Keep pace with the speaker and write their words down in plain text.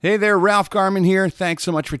Hey there, Ralph Garman here. Thanks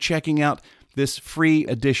so much for checking out this free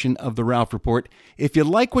edition of The Ralph Report. If you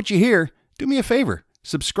like what you hear, do me a favor.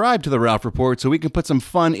 Subscribe to The Ralph Report so we can put some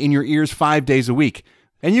fun in your ears 5 days a week.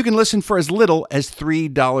 And you can listen for as little as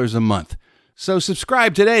 $3 a month. So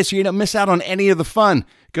subscribe today so you don't miss out on any of the fun.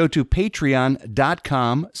 Go to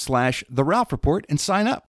patreon.com/The Ralph Report and sign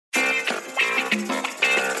up.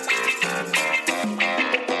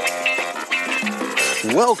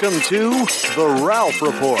 Welcome to The Ralph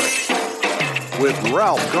Report with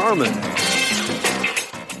Ralph Garman.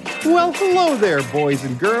 Well, hello there, boys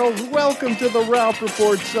and girls. Welcome to The Ralph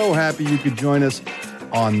Report. So happy you could join us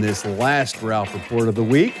on this last Ralph Report of the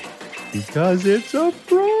week because it's a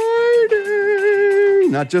Friday.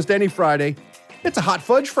 Not just any Friday. It's a Hot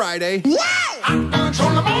Fudge Friday. Yeah! Hot fudge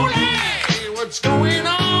on the morning. What's going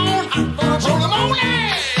on? Hot fudge on the morning.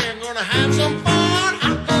 Gonna have some fun.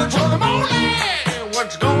 Hot fudge on the morning.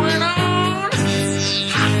 What's going on?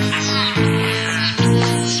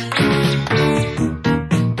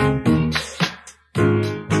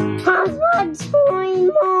 Hot fudge, moi,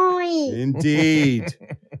 moi. Indeed.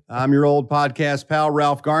 I'm your old podcast pal,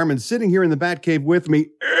 Ralph Garman. Sitting here in the Batcave with me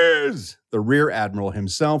is the Rear Admiral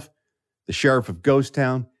himself, the Sheriff of Ghost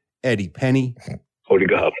Town, Eddie Penny. Holy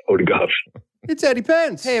gosh. It's Eddie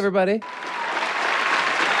Pence. Hey, everybody.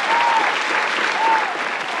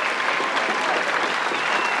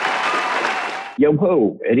 Yo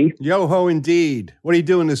ho, Eddie. Yo ho, indeed. What are you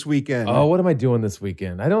doing this weekend? Oh, what am I doing this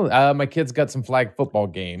weekend? I don't. My kids got some flag football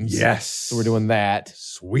games. Yes. So we're doing that.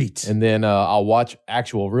 Sweet. And then I'll watch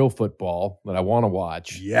actual real football that I want to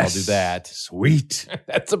watch. Yes. I'll do that. Sweet.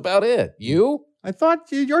 That's about it. You? I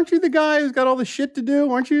thought, aren't you the guy who's got all the shit to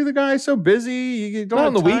do? Aren't you the guy so busy? You don't Not have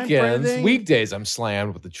on the time for weekends. anything? Weekdays, I'm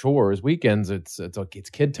slammed with the chores. Weekends, it's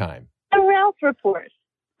kid time. The Ralph Report.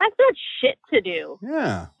 I've got shit to do.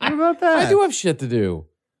 Yeah. What about that? I do have shit to do.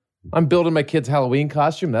 I'm building my kid's Halloween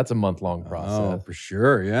costume. That's a month-long process. Oh, for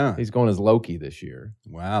sure, yeah. He's going as Loki this year.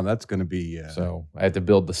 Wow, that's going to be... So I have to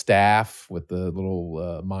build the staff with the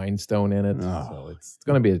little Mind Stone in it. Oh. So it's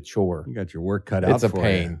going to be a chore. You got your work cut out It's a for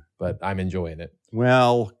pain, you. but I'm enjoying it.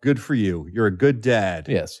 Well, good for you. You're a good dad.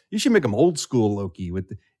 Yes. You should make him old school Loki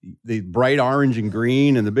with the bright orange and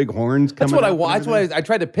green and the big horns coming That's what I up want. and That's why everything. I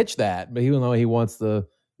tried to pitch that, but he wants the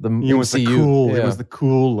He MCU. wants the cool. Yeah. He wants the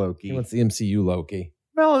cool Loki. He wants the MCU Loki.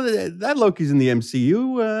 Well, that Loki's in the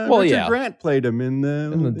MCU. Well, Richard yeah. Grant played him in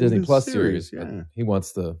In the Disney the Plus series. Yeah. But he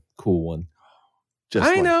wants the cool one. Just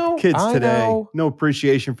I like know, kids I today. know. No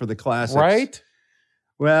appreciation for the classics. Right?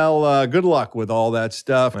 Well, good luck with all that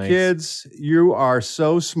stuff. Thanks. Kids, you are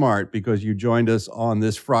so smart because you joined us on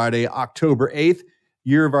this Friday, October 8th,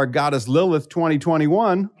 year of our goddess Lilith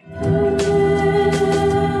 2021.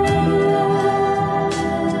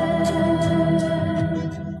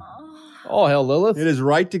 Oh, hell, Lilith. It is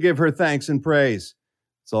right to give her thanks and praise.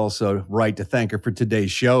 It's also right to thank her for today's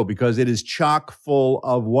show because it is chock full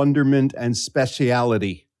of wonderment and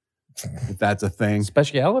speciality, if that's a thing.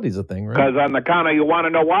 Speciality's a thing, right? Because on the counter, you want to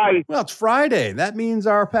know why? Well, it's Friday. That means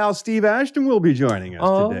our pal Steve Ashton will be joining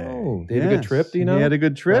us today. Oh, he had a good trip, do you know? He had a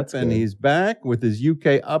good trip, That's and good. he's back with his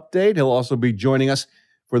UK update. He'll also be joining us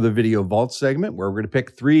for the Video Vault segment, where we're going to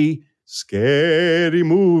pick 3 scary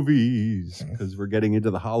movies because we're getting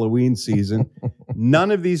into the Halloween season.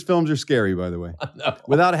 None of these films are scary, by the way. No.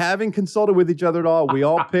 Without having consulted with each other at all, we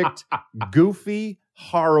all picked goofy,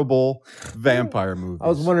 horrible vampire movies. I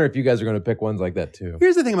was wondering if you guys are going to pick ones like that, too.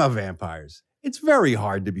 Here's the thing about vampires. It's very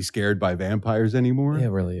hard to be scared by vampires anymore. Yeah, it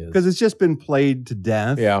really is. Because it's just been played to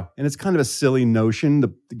death. Yeah. And it's kind of a silly notion.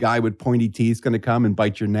 The guy with pointy teeth is going to come and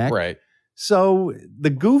bite your neck. Right. So the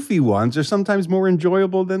goofy ones are sometimes more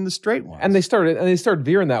enjoyable than the straight ones. And they started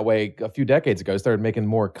veering that way a few decades ago. They started making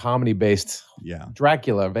more comedy-based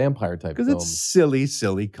Dracula vampire type films. Because it's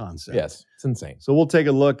silly concept. Yes, it's insane. So we'll take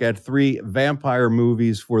a look at 3 vampire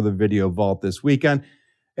movies for the Video Vault this weekend.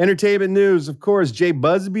 Entertainment news, of course, Jay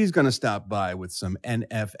Busby's going to stop by with some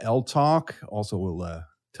NFL talk. Also, we'll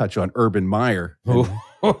touch on Urban Meyer. Who's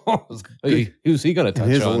he going to touch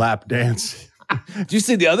and his on? lap dance. Did you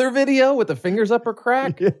see the other video with the fingers up her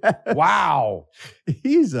crack? Yes. Wow.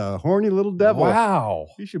 He's a horny little devil. Wow.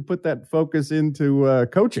 He should put that focus into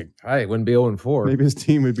coaching. Right, wouldn't be 0-4. Maybe his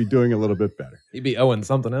team would be doing a little bit better. He'd be 0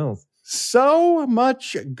 something else. So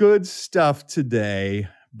much good stuff today,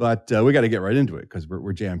 but we got to get right into it because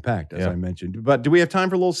we're jam-packed, as I mentioned. But do we have time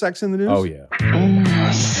for a little sex in the news? Oh, yeah.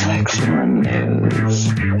 Sex in the news.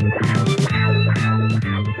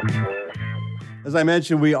 As I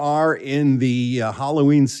mentioned, we are in the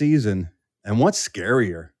Halloween season. And what's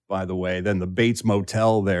scarier, by the way, than the Bates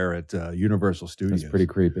Motel there at Universal Studios. That's pretty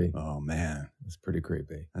creepy. Oh, man. That's pretty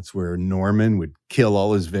creepy. That's where Norman would kill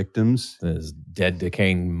all his victims. His dead,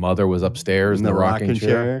 decaying mother was upstairs in the rocking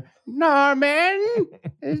chair. Norman,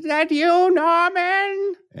 is that you,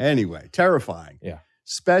 Norman? Anyway, terrifying. Yeah.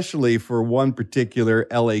 Especially for one particular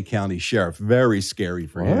L.A. County sheriff. Very scary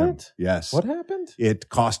for him. What? Yes. What happened? It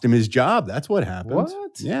cost him his job. That's what happened.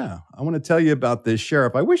 What? Yeah. I want to tell you about this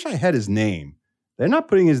sheriff. I wish I had his name. They're not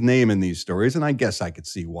putting his name in these stories, and I guess I could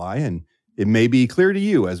see why. And it may be clear to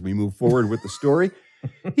you as we move forward with the story.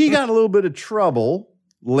 He got a little bit of trouble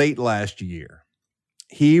late last year.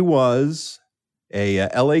 He was a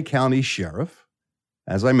L.A. County sheriff.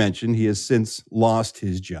 As I mentioned, he has since lost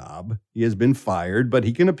his job. He has been fired, but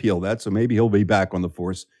he can appeal that, so maybe he'll be back on the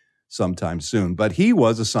force sometime soon. But he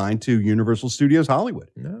was assigned to Universal Studios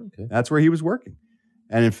Hollywood. Oh, okay. That's where he was working.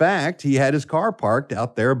 And in fact, he had his car parked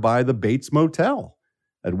out there by the Bates Motel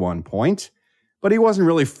at one point. But he wasn't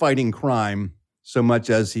really fighting crime so much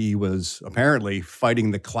as he was apparently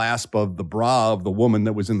fighting the clasp of the bra of the woman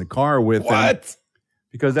that was in the car with him. What?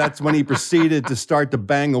 Because that's when he proceeded to start to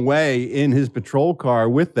bang away in his patrol car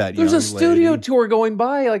with that young lady. There's a studio tour going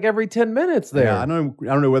by like every 10 minutes there. Yeah, I don't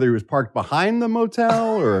know whether he was parked behind the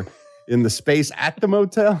motel or in the space at the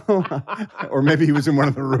motel, or maybe he was in one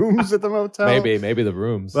of the rooms at the motel. Maybe the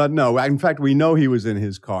rooms. But no, in fact, we know he was in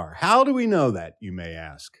his car. How do we know that, you may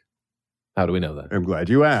ask? How do we know that? I'm glad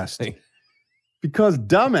you asked. Because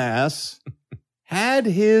dumbass had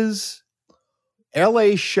his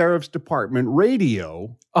L.A. Sheriff's Department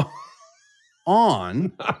radio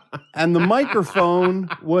on, and the microphone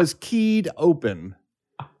was keyed open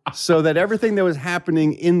so that everything that was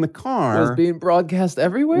happening in the car was being broadcast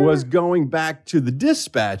everywhere? Was going back to the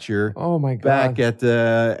dispatcher. Oh, my God. Back at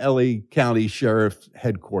the L.A. County Sheriff's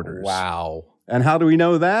headquarters. Wow. And how do we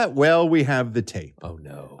know that? Well, we have the tape. Oh,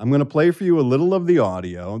 no. I'm going to play for you a little of the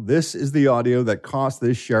audio. This is the audio that cost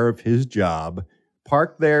this sheriff his job.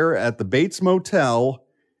 Parked there at the Bates Motel,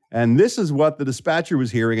 and this is what the dispatcher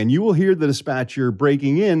was hearing, and you will hear the dispatcher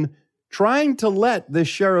breaking in, trying to let this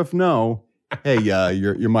sheriff know, hey,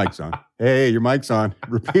 your mic's on. Hey, your mic's on,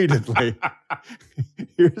 repeatedly.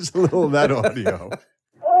 Here's a little of that audio.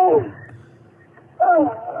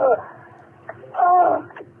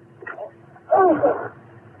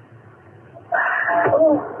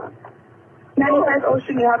 95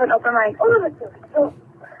 Ocean, you have an open mic.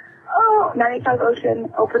 95 Ocean,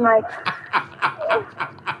 open mic.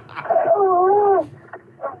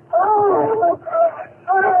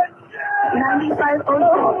 95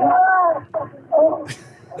 Ocean.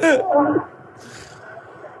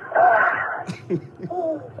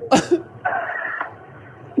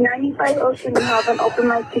 95 Ocean, you have an open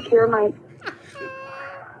mic, secure mic.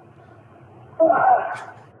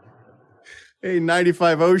 Hey,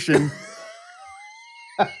 95 Ocean.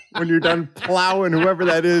 When you're done plowing whoever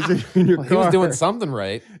that is in your car, he was doing something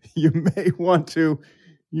right. You may want to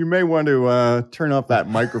turn off that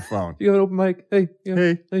microphone. You have an open mic? Hey, yeah.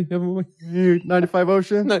 Hey, you have an open mic? Hey, 95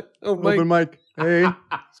 Ocean. No, open mic. Hey,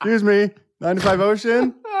 excuse me, 95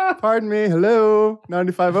 Ocean. Pardon me. Hello,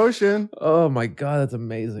 95 Ocean. Oh my God, that's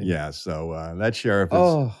amazing. Yeah. So that sheriff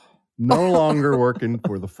is no longer working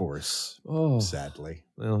for the force. Sadly.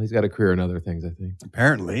 Well, he's got a career in other things, I think.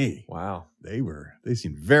 Apparently. Wow. They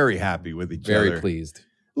seemed very happy with each other. Very pleased.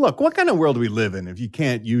 Look, what kind of world do we live in if you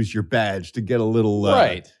can't use your badge to get a little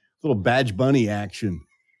little badge bunny action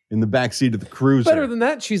in the backseat of the cruiser? Better than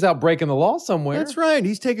that, she's out breaking the law somewhere. That's right.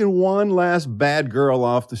 He's taking one last bad girl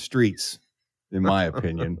off the streets, in my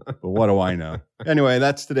opinion. But what do I know? Anyway,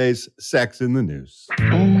 that's today's Sex in the News.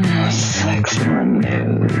 Sex in the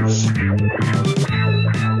News.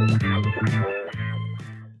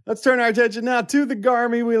 Let's turn our attention now to the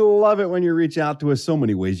Garmy. We love it when you reach out to us. So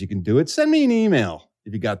many ways you can do it. Send me an email.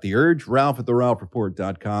 If you got the urge,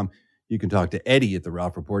 Ralph@theralphreport.com. You can talk to Eddie at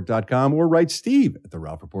theralphreport.com or write Steve at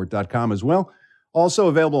theralphreport.com as well. Also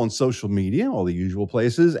available on social media, all the usual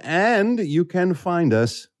places. And you can find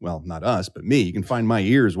us, well, not us, but me. You can find my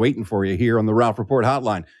ears waiting for you here on the Ralph Report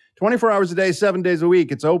hotline. 24 hours a day, 7 days a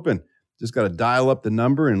week. It's open. Just got to dial up the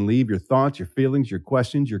number and leave your thoughts, your feelings, your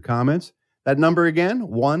questions, your comments. That number again,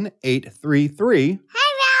 1-833. Hey,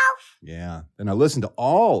 Ralph. Yeah. Then I listen to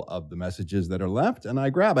all of the messages that are left, and I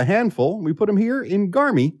grab a handful, and we put them here in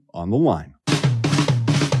Garmy on the line.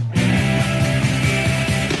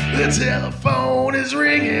 The telephone is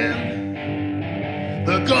ringing.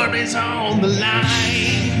 The Garmy's on the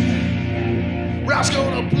line. Ralph's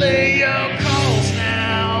gonna play your calls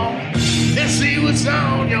now and see what's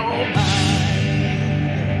on your mind.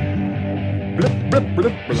 Blip, blip,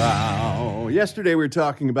 blip, blah. Yesterday we were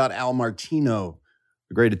talking about Al Martino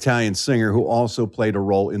a great Italian singer who also played a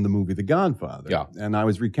role in the movie The Godfather. Yeah. And I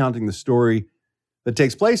was recounting the story that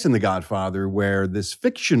takes place in The Godfather where this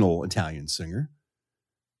fictional Italian singer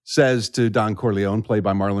says to Don Corleone, played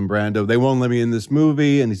by Marlon Brando, they won't let me in this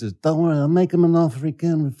movie. And he says, don't worry, I'll make him an offer he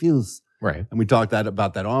can't refuse. Right. And we talked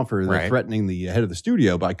about that offer. They're threatening the head of the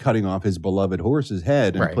studio by cutting off his beloved horse's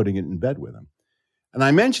head and putting it in bed with him. And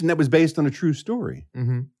I mentioned that was based on a true story.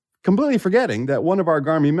 Mm-hmm. Completely forgetting that one of our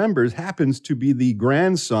Garmy members happens to be the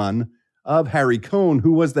grandson of Harry Cohn,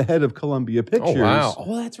 who was the head of Columbia Pictures. Oh, wow.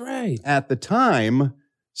 Oh, that's right. At the time,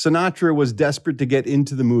 Sinatra was desperate to get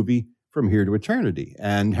into the movie From Here to Eternity.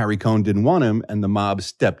 And Harry Cohn didn't want him, and the mob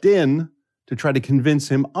stepped in to try to convince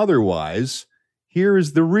him otherwise. Here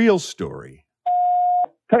is the real story.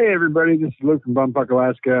 Hey, everybody. This is Luke from Bumfuck,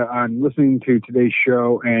 Alaska. I'm listening to today's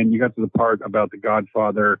show, and you got to the part about the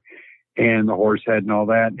Godfather and the horse head and all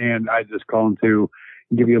that. And I just called to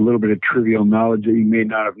give you a little bit of trivial knowledge that you may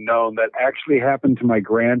not have known that actually happened to my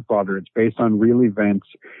grandfather. It's based on real events.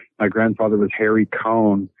 My grandfather was Harry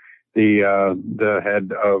Cohn, the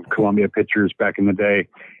head of Columbia Pictures back in the day.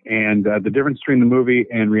 And the difference between the movie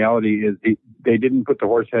and reality is they didn't put the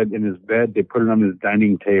horse head in his bed. They put it on his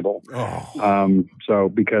dining table. Oh. So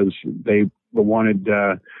because they wanted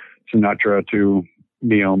Sinatra to,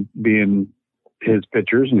 be in his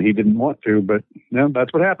pictures, and he didn't want to, but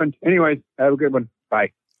that's what happened. Anyway, have a good one. Bye.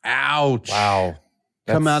 Ouch. Wow.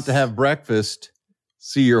 Come out to have breakfast,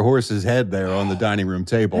 see your horse's head there on the dining room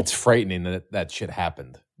table. It's frightening that shit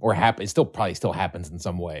happened. Or it probably still happens in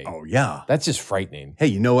some way. Oh, yeah. That's just frightening. Hey,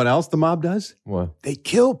 you know what else the mob does? What? They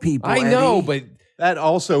kill people. I know, but that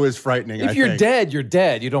also is frightening. If you're dead, you're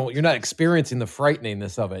dead. You're not experiencing the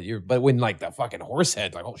frighteningness of it. But when like the fucking horse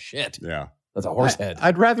head, like, oh shit. Yeah. That's a horse head.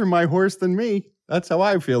 I'd rather my horse than me. That's how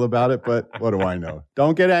I feel about it, but what do I know?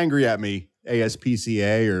 Don't get angry at me,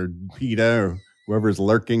 ASPCA or PETA or whoever's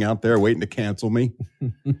lurking out there waiting to cancel me.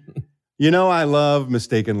 I love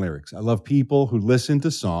mistaken lyrics. I love people who listen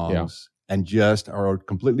to songs and just are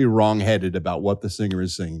completely wrong-headed about what the singer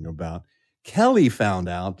is singing about. Kelly found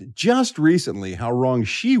out just recently how wrong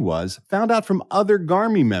she was, found out from other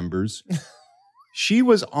Garmy members. She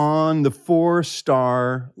was on the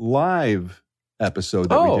 4-Star Live episode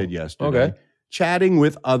that we did yesterday, chatting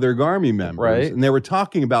with other Garmy members. Right. And they were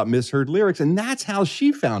talking about misheard lyrics, and that's how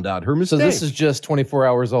she found out her mistake. So this is just 24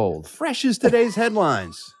 hours old. Fresh as today's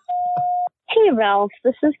headlines. Hey, Ralph.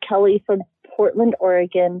 This is Kelly from Portland,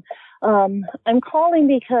 Oregon. I'm calling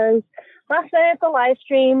because last night at the live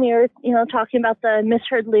stream, we were, talking about the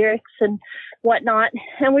misheard lyrics and whatnot,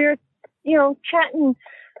 and we were, chatting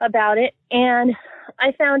about it, and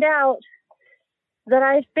I found out that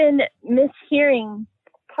I've been mishearing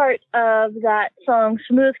part of that song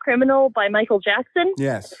Smooth Criminal by Michael Jackson.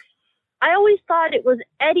 Yes. I always thought it was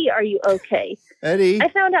Eddie, Are You Okay? Eddie. I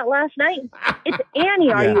found out last night it's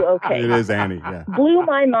Annie, Are You Okay? It is Annie, yeah. Blew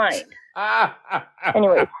my mind.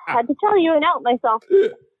 Anyways, had to tell you and out myself. All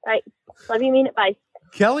right. Love you, mean it. Bye.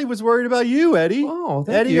 Kelly was worried about you, Eddie. Oh,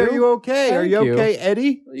 thank Eddie, you. are you okay? Thank are you you. okay,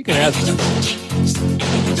 Eddie? You can ask.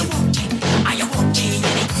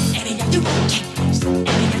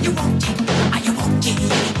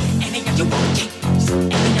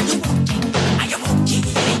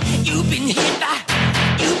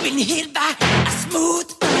 You've been hit by a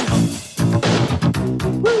smooth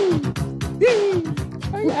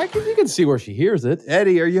You can see where she hears it.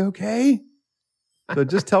 Eddie, are you okay? So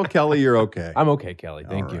just tell Kelly you're okay. I'm okay, Kelly.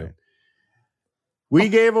 Thank All you. right. We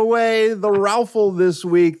gave away the Ralphel this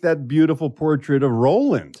week, that beautiful portrait of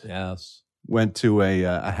Roland. Yes. Went to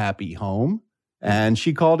a happy home, and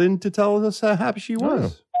she called in to tell us how happy she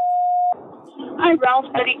was. Hi, Ralph,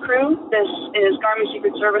 Eddie Crew. This is Garmy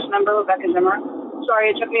Secret Service member Rebecca Zimmer. Sorry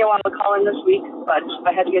it took me a while to call in this week, but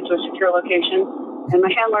I had to get to a secure location, and my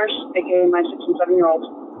handlers, aka my 6 and 7-year-olds,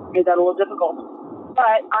 made that a little difficult.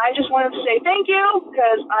 But I just wanted to say thank you,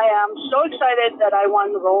 because I am so excited that I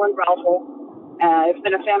won the Roland Ralphel. I've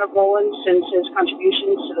been a fan of Roland since his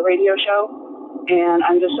contributions to the radio show, and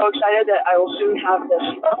I'm just so excited that I will soon have this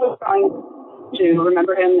lovely drawing to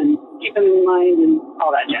remember him and keep him in mind and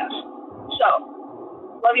all that jazz. So,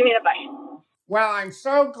 love you, Mina. Bye. Well, I'm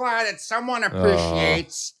so glad that someone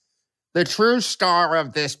appreciates the true star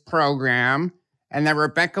of this program, and that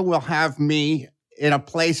Rebecca will have me in a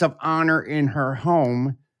place of honor in her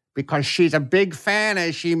home because she's a big fan,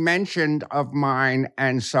 as she mentioned, of mine.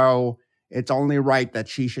 And so it's only right that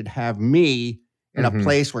she should have me in a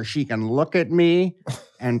place where she can look at me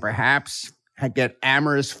and perhaps get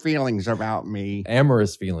amorous feelings about me.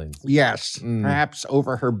 Amorous feelings. Yes, perhaps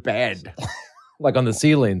over her bed. Like on the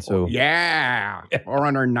ceiling, so. Yeah. Or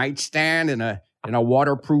on her nightstand in a in a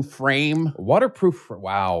waterproof frame. Wow.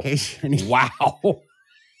 Wow.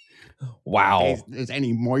 Wow. In case there's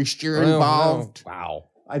any moisture involved. Wow.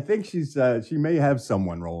 I think she may have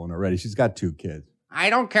someone rolling already. She's got 2 kids. I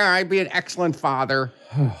don't care. I'd be an excellent father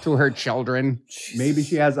to her children. Maybe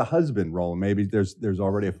she has a husband rolling. Maybe there's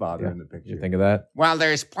already a father in the picture. You think of that? Well,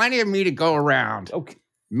 there's plenty of me to go around. Okay.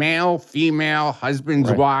 Male, female, husbands,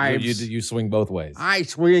 wives. You swing both ways. I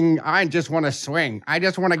swing. I just want to swing. I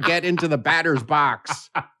just want to get into the batter's box.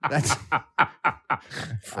 That's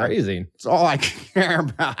phrasing. That's all I care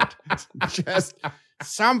about. Just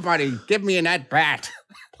somebody give me an at bat,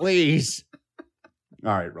 please.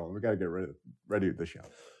 All right, Roland. We got to get ready with the show.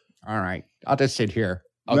 All right. I'll just sit here.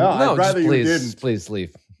 No, I'd rather you didn't. Please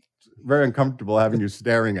leave. Very uncomfortable having you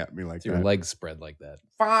staring at me like that. Your legs spread like that.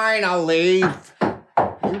 Fine, I'll leave.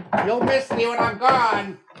 You'll miss me when I'm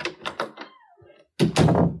gone.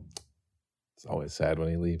 It's always sad when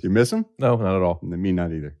he leaves. Do you miss him? No, not at all. Me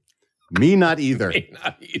not either. Me not either. Me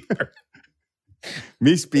not either.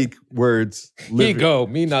 Me speak words. Me go.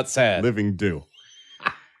 Me not sad. Living do.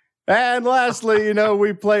 And lastly,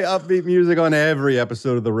 we play upbeat music on every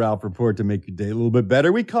episode of the Ralph Report to make your day a little bit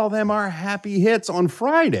better. We call them our happy hits. On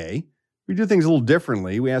Friday, we do things a little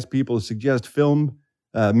differently. We ask people to suggest film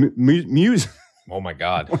music. Oh, my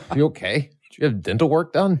God. Are you okay? Did you have dental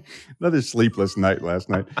work done? Another sleepless night last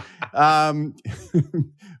night.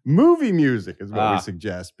 Movie music is what we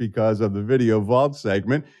suggest because of the Video Vault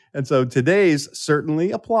segment. And so today's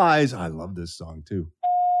certainly applies. I love this song, too.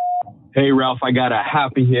 Hey, Ralph, I got a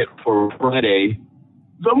happy hit for Friday,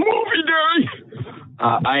 the movie day.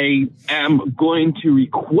 I am going to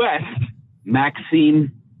request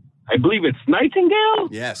Maxine, I believe it's Nightingale?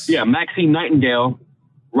 Yes. Yeah, Maxine Nightingale,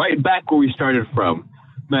 right back where we started from.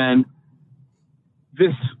 Man,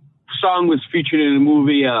 this song was featured in the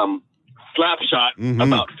movie Slapshot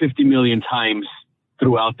about 50 million times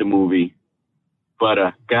throughout the movie. But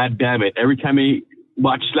God damn it, every time I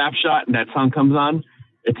watch Slapshot and that song comes on,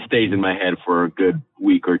 it stays in my head for a good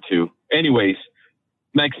week or two. Anyways,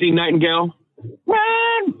 Maxine Nightingale.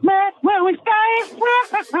 Run back where we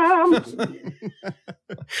started from.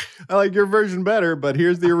 I like your version better, but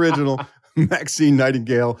here's the original. Maxine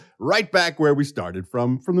Nightingale, right back where we started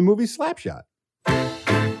from the movie Slapshot.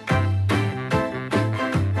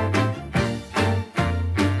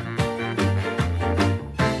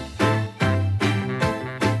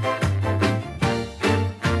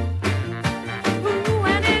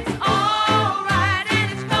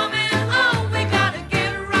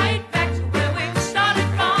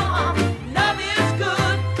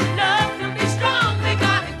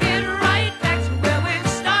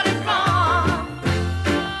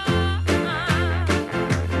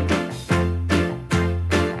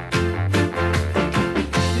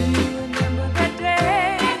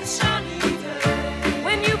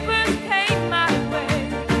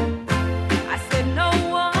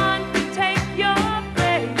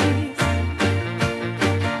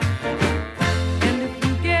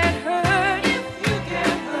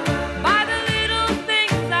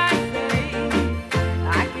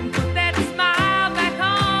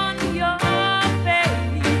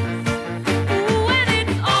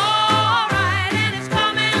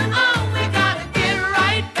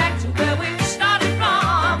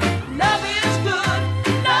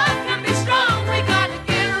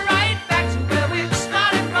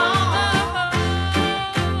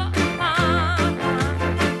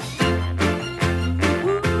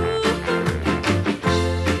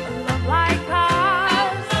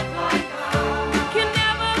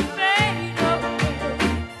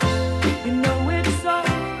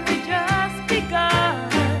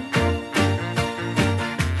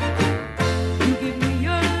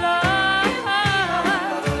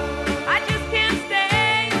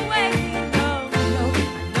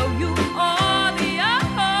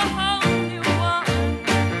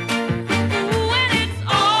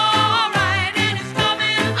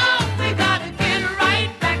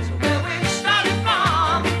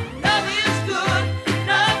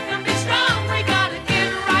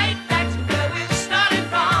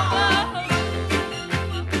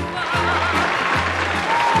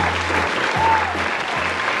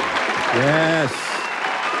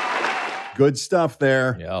 Good stuff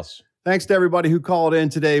there. Yes. Thanks to everybody who called in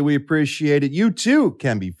today. We appreciate it. You, too,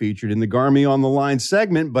 can be featured in the Garmy on the Line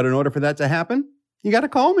segment, but in order for that to happen, you got to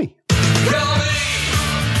call me.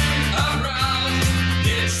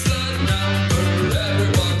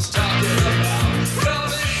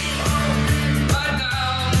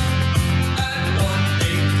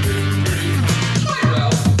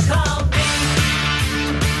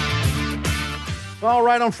 All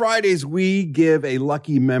right, on Fridays, we give a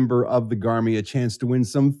lucky member of the Garmy a chance to win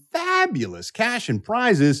some fabulous cash and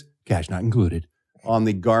prizes, cash not included, on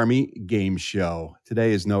the Garmy Game Show.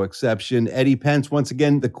 Today is no exception. Eddie Pence, once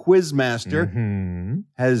again, the quiz master,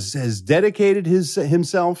 has dedicated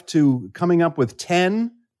himself to coming up with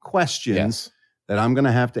 10 questions that I'm going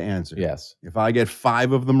to have to answer. Yes. If I get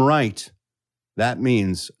 5 of them right, that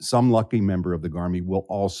means some lucky member of the Garmy will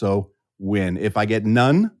also win. If I get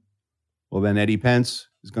none, well, then Eddie Pence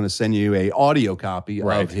is going to send you a audio copy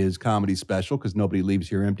of his comedy special because nobody leaves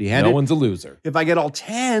here empty-handed. No one's a loser. If I get all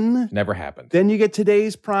 10, never happened. Then you get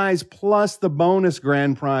today's prize plus the bonus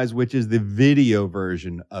grand prize, which is the video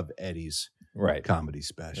version of Eddie's comedy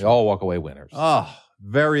special. They all walk away winners. Oh,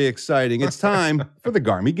 very exciting. It's time for the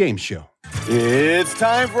Garmy Game Show. It's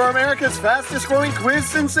time for America's fastest growing quiz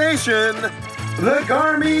sensation, the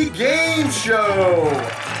Garmy Game Show,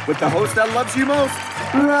 with the host that loves you most,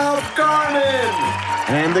 Ralph Garman,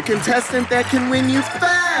 and the contestant that can win you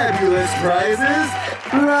fabulous prizes,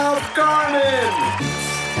 Ralph Garman.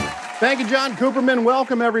 Thank you, John Cooperman.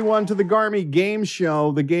 Welcome, everyone, to the Garmy Game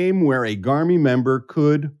Show, the game where a Garmy member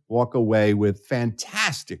could walk away with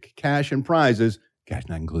fantastic cash and prizes, cash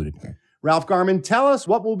not included. Ralph Garman, tell us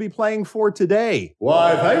what we'll be playing for today.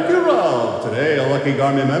 Why, thank you, Ralph. Today, a lucky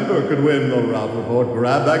Garmy member could win the Ralph Report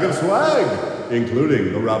grab bag of swag,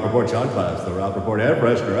 including the Ralph Report shot glass, the Ralph Report air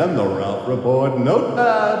freshener, and the Ralph Report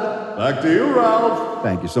notepad. Back to you, Ralph.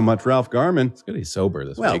 Thank you so much, Ralph Garman. It's good he's sober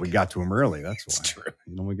this week. Well, we got to him early, that's why. It's true.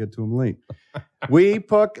 You know, we get to him late.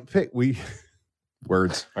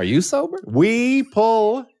 Words. Are you sober? We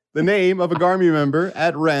pull the name of a Garmy member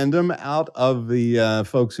at random out of the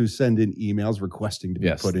folks who send in emails requesting to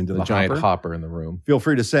be put into the giant hopper in the room. Feel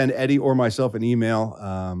free to send Eddie or myself an email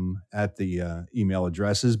at the email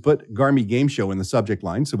addresses, but Garmy Game Show in the subject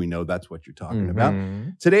line, so we know that's what you're talking about.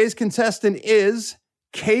 Today's contestant is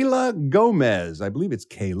Kayla Gomez. I believe it's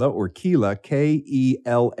Kayla or Keela,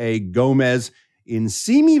 K-E-L-A Gomez in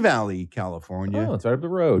Simi Valley, California. Oh, it's right up the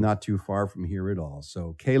road. Not too far from here at all.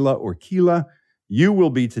 So Kayla or Keela, you will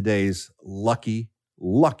be today's lucky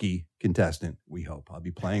contestant, we hope. I'll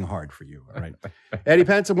be playing hard for you, all right? Eddie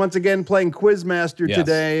Pence, once again, playing Quizmaster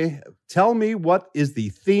today. Tell me, what is the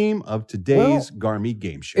theme of today's Garmy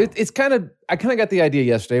Game Show? I kind of got the idea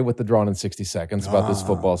yesterday with the Drawn in 60 Seconds about this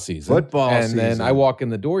football season. And then I walk in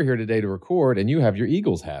the door here today to record, and you have your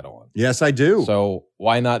Eagles hat on. Yes, I do. So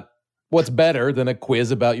why not? What's better than a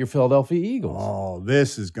quiz about your Philadelphia Eagles? Oh,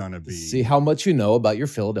 this is going to be... See how much you know about your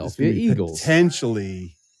Philadelphia Eagles.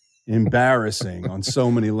 Potentially embarrassing on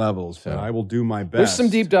so many levels, but I will do my best. There's some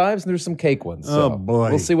deep dives and there's some cake ones. So boy.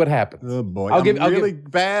 We'll see what happens. Oh, boy. I'm really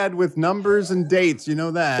bad with numbers and dates. You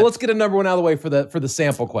know that. Well, let's get a number one out of the way for the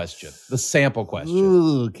sample question. The sample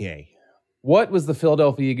question. Okay. What was the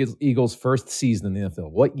Philadelphia Eagles' first season in the NFL?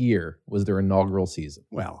 What year was their inaugural season?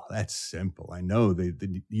 Well, that's simple. I know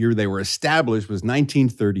the year they were established was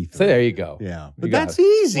 1933. So there you go. Yeah, but that's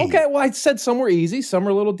easy. Okay, well, I said some were easy, some were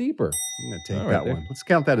a little deeper. I'm going to take that one. Let's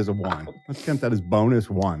count that as a 1. Let's count that as bonus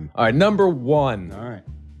 1. All right, number 1. All right.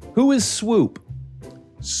 Who is Swoop?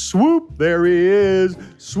 Swoop, there he is.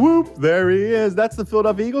 Swoop, there he is. That's the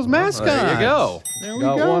Philadelphia Eagles mascot. There you go. There we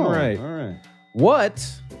Got go. one right. All right.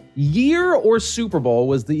 What year or Super Bowl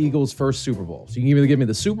was the Eagles' first Super Bowl? So you can either give me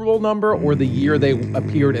the Super Bowl number or the year they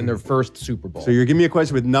appeared in their first Super Bowl. So you're giving me a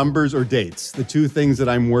question with numbers or dates, the two things that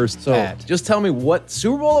I'm worst at. Just tell me what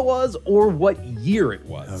Super Bowl it was or what year it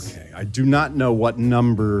was. Okay. I do not know what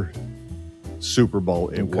number Super Bowl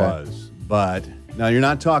it was, but now you're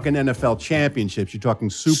not talking NFL championships. You're talking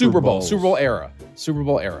Super Bowls. Super Bowl era. Super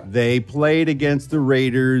Bowl era. They played against the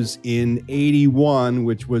Raiders in 81,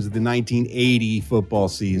 which was the 1980 football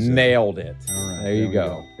season. Nailed it. All right. There you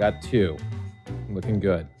go. Got 2. Looking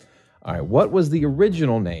good. All right. What was the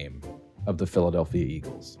original name of the Philadelphia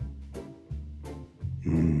Eagles?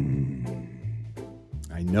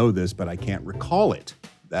 I know this, but I can't recall it.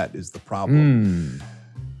 That is the problem.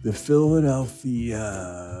 The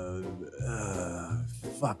Philadelphia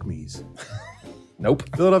fuck-me's. Nope.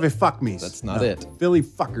 Philadelphia fuck-me's. That's not it. Philly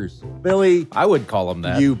fuckers. Philly. I would call them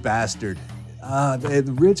that. You bastard.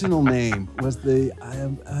 The original name was the, I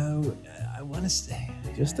want to say.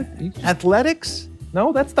 Athletics?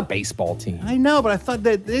 No, that's the baseball team. I know, but I thought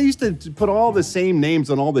that they used to put all the same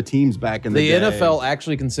names on all the teams back in the day. The NFL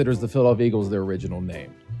actually considers the Philadelphia Eagles their original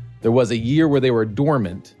name. There was a year where they were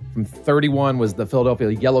dormant. From 31 was the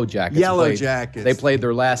Philadelphia Yellow Jackets. Yellow Jackets. They played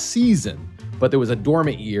their last season. but there was a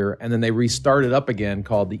dormant year, and then they restarted up again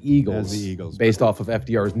called the Eagles. As the Eagles. Based off of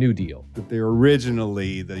FDR's New Deal. But they're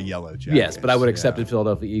originally the Yellow Jackets. Yes, but I would have accepted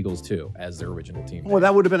Philadelphia Eagles, too, as their original team. Well,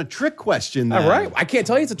 that would have been a trick question then. All right. I can't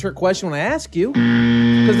tell you it's a trick question when I ask you,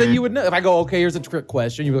 because then you would know. If I go, okay, here's a trick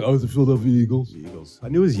question, you'd be like, oh, it's the Philadelphia Eagles. Eagles. I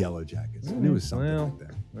knew it was Yellow Jackets. I knew it was something like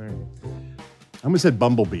that. All right. I almost said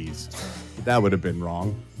Bumblebees, but that would have been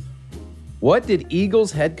wrong. What did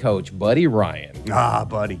Eagles head coach Buddy Ryan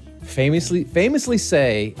Buddy. famously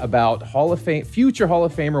say about future Hall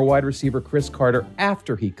of Famer wide receiver Chris Carter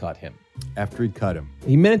after he cut him? After he cut him.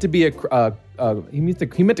 He meant it to be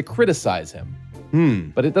he meant to criticize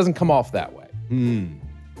him. But it doesn't come off that way.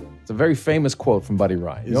 It's a very famous quote from Buddy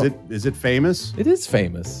Ryan. Is it famous? It is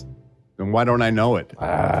famous. Then why don't I know it?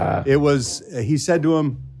 It was, he said to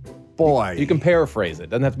him, boy. You can paraphrase it.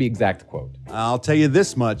 Doesn't have to be exact quote. I'll tell you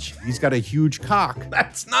this much. He's got a huge cock.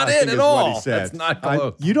 That's not I it think at is all. what he said. That's not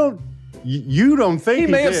close. You don't think He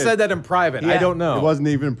may have did. said that in private. I don't know. It wasn't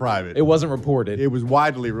even private. It wasn't reported. It was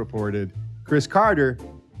widely reported. Chris Carter,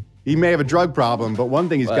 he may have a drug problem, but one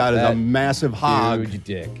thing he's got is a massive hog. Huge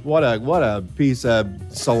dick. What a piece of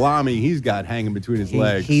salami he's got hanging between his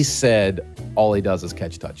legs. He said all he does is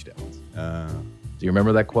catch touchdowns. Do you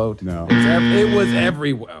remember that quote? No. It was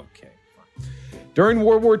everywhere. Okay, fine. During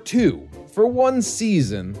World War II, for one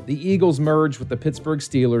season, the Eagles merged with the Pittsburgh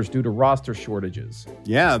Steelers due to roster shortages.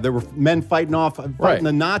 Yeah, there were men fighting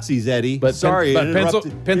the Nazis, Eddie. But sorry,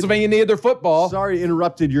 Pennsylvania needed their football. Sorry,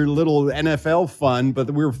 interrupted your little NFL fun,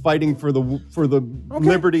 but we were fighting for the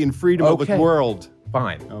liberty and freedom of the world.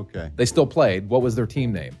 Fine. Okay. They still played. What was their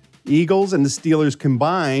team name? Eagles and the Steelers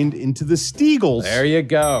combined into the Steagles. There you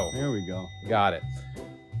go. There we go. Got it.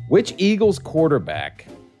 Which Eagles quarterback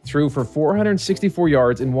threw for 464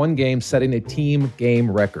 yards in one game, setting a team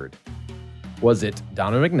game record? Was it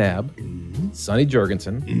Donovan McNabb, Sonny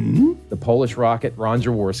Jurgensen, the Polish Rocket Ron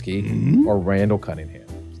Jaworski, or Randall Cunningham?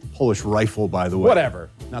 Polish rifle, by the way.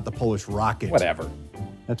 Whatever. Not the Polish rocket. Whatever.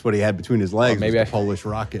 That's what he had between his legs. Maybe the Polish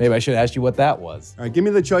rocket. Maybe I should ask you what that was. All right, give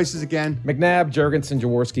me the choices again. McNabb, Jurgensen,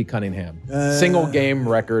 Jaworski, Cunningham. Single game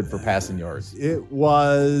record for passing yards. It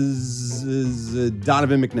was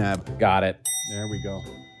Donovan McNabb. Got it. There we go.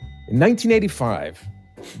 In 1985,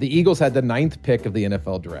 the Eagles had the 9th pick of the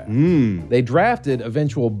NFL draft. They drafted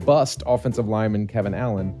eventual bust offensive lineman Kevin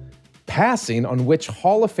Allen, passing on which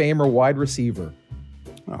Hall of Famer wide receiver?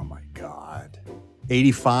 Oh, my God.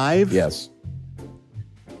 85? Yes.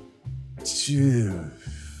 Dude,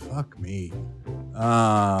 fuck me.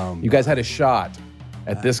 You guys had a shot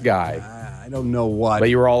at this guy. I don't know what.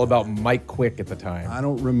 But you were all about Mike Quick at the time. I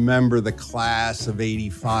don't remember the class of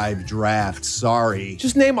 85 draft. Sorry.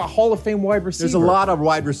 Just name a Hall of Fame wide receiver. There's a lot of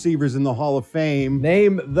wide receivers in the Hall of Fame.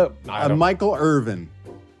 Name the... Michael Irvin.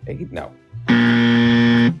 No.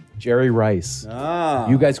 Jerry Rice.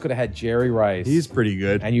 You guys could have had Jerry Rice. He's pretty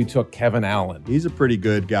good. And you took Kevin Allen. He's a pretty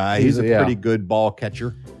good guy. He's a pretty good ball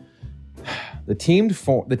catcher. The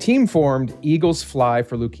team formed Eagles Fly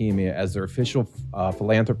for Leukemia as their official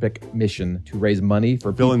philanthropic mission to raise money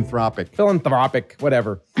for... Philanthropic,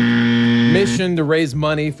 whatever. Mission to raise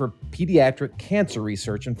money for pediatric cancer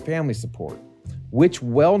research and family support. Which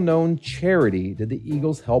well-known charity did the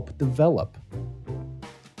Eagles help develop?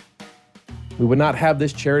 We would not have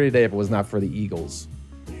this charity today if it was not for the Eagles.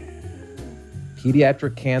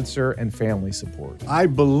 Pediatric cancer and family support. I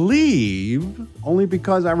believe, only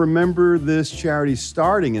because I remember this charity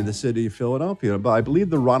starting in the city of Philadelphia, but I believe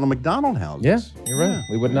the Ronald McDonald House. Yeah, you're right.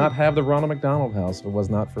 We would not have the Ronald McDonald House if it was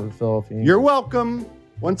not for the Philadelphia. You're welcome.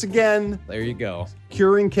 Once again, there you go.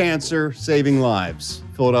 Curing cancer, saving lives.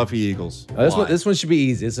 Philadelphia Eagles. This one should be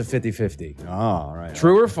easy. It's a 50-50. Oh, all right.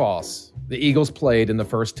 True or false? The Eagles played in the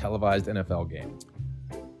first televised NFL game.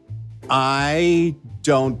 I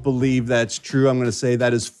don't believe that's true. I'm going to say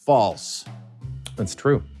that is false. That's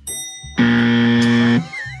true. I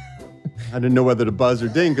didn't know whether to buzz or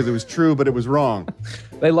ding because it was true, but it was wrong.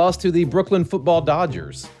 They lost to the Brooklyn Football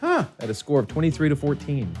Dodgers at a score of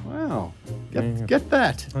 23-14. Wow. Get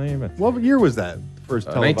that. What year was that? First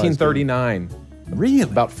televised 1939. Game? Really?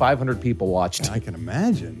 About 500 people watched. I can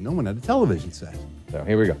imagine. No one had a television set. So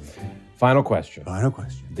here we go. Final question.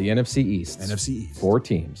 The NFC East. Four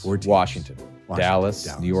teams. Washington,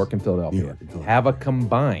 Dallas, New York, and Philadelphia. Have a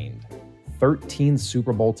combined 13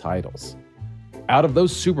 Super Bowl titles. Out of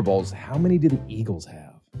those Super Bowls, how many do the Eagles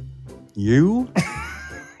have? You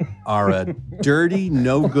are a dirty,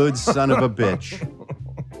 no good son of a bitch.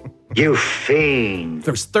 You fiend.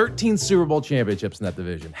 There's 13 Super Bowl championships in that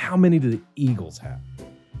division. How many do the Eagles have?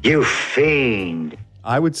 You fiend.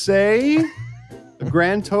 I would say a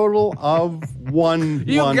grand total of one.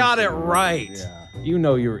 You got it right. Yeah. You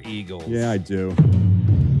know your Eagles. Yeah, I do.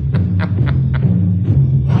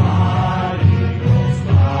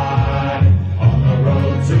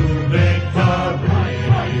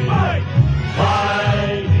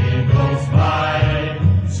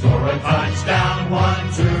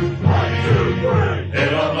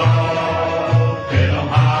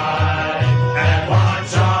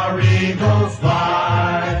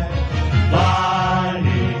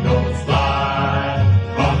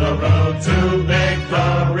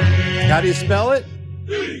 How do you spell it?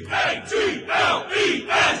 E-A-T-L-E-S,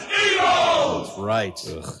 Eagles! That's right.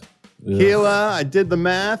 Keela, I did the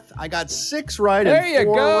math. I got 6 right There and you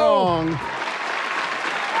 4 go. wrong.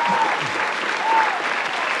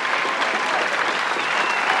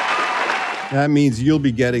 That means you'll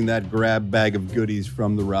be getting that grab bag of goodies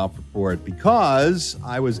from the Ralph Report because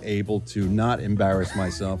I was able to not embarrass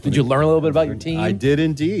myself. Did you learn a little bit about your team? I did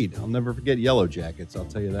indeed. I'll never forget Yellow Jackets. I'll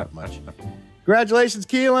tell you that much. Congratulations,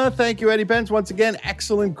 Keela. Thank you, Eddie Pence. Once again,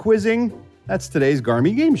 excellent quizzing. That's today's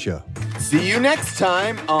Garmy Game Show. See you next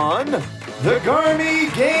time on The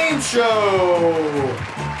Garmy Game Show.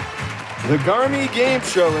 The Garmy Game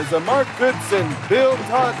Show is a Mark Goodson, Bill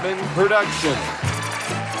Todman production.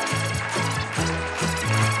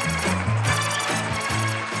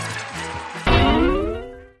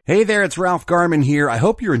 Hey there, it's Ralph Garman here. I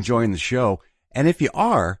hope you're enjoying the show. And if you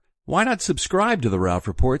are, why not subscribe to the Ralph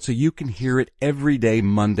Report so you can hear it every day,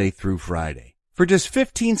 Monday through Friday? For just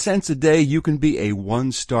 15 cents a day, you can be a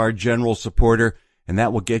 1-star general supporter, and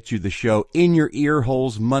that will get you the show in your ear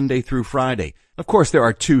holes Monday through Friday. Of course, there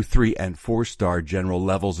are 2, 3, and 4-star general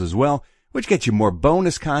levels as well, which get you more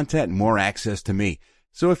bonus content and more access to me.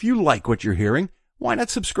 So if you like what you're hearing, why not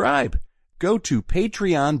subscribe? Go to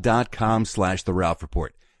patreon.com/The Ralph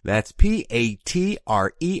Report. That's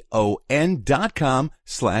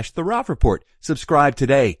patreon.com/The Ralph Report. Subscribe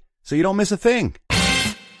today so you don't miss a thing.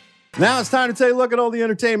 Now it's time to take a look at all the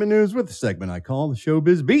entertainment news with the segment I call the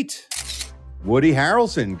Showbiz Beat. Woody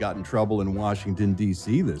Harrelson got in trouble in Washington,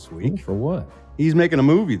 D.C. this week. For what? He's making a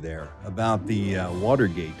movie there about the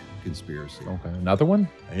Watergate conspiracy. Okay, another one?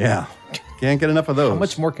 Yeah. Can't get enough of those. How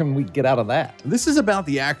much more can we get out of that? This is about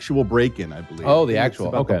the actual break-in, I believe. Oh, the It's actual.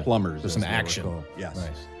 about Okay. the plumbers. There's some as they were action. called. Yes.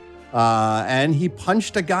 Nice. And he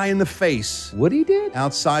punched a guy in the face. What he did?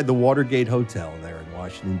 Outside the Watergate Hotel there in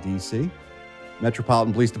Washington, D.C.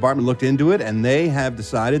 Metropolitan Police Department looked into it, and they have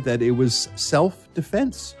decided that it was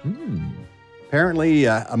self-defense. Apparently,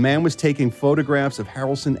 a man was taking photographs of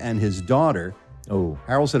Harrelson and his daughter. Oh.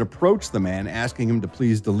 Harrelson approached the man, asking him to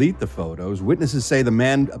please delete the photos. Witnesses say the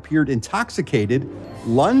man appeared intoxicated,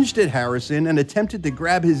 lunged at Harrison, and attempted to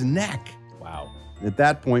grab his neck. Wow. At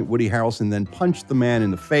that point, Woody Harrelson then punched the man in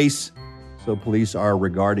the face. So police are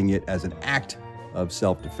regarding it as an act of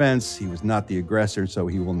self-defense. He was not the aggressor, so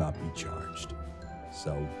he will not be charged.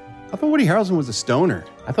 So I thought Woody Harrelson was a stoner.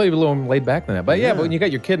 I thought you were a little more laid back than that. But yeah, but when you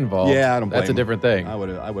got your kid involved, Yeah, I don't blame that's a him. different thing. I would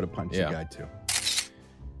have punched the guy too.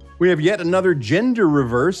 We have yet another gender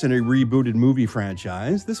reverse in a rebooted movie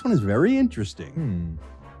franchise. This one is very interesting.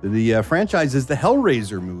 The franchise is the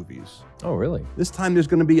Hellraiser movies. Oh, really? This time there's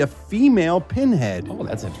going to be a female Pinhead. Oh,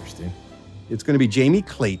 that's interesting. It's going to be Jamie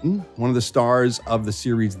Clayton, one of the stars of the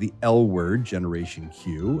series The L Word, Generation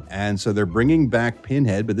Q. And so they're bringing back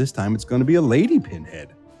Pinhead, but this time it's going to be a lady Pinhead.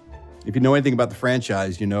 If you know anything about the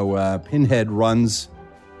franchise, you know Pinhead runs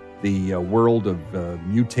the world of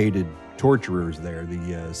mutated torturers there, the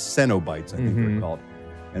Cenobites, I think they're called.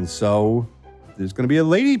 And so there's going to be a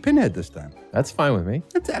lady Pinhead this time. That's fine with me.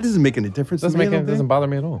 That doesn't make any difference. Doesn't bother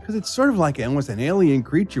me at all. Because it's sort of like almost an alien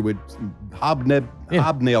creature with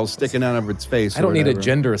hobnails sticking out of its face. I don't need a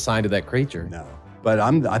gender assigned to that creature. No. But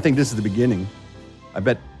I think this is the beginning. I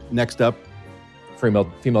bet next up.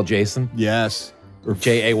 Female Jason? Yes. Or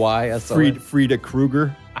Jay. Frida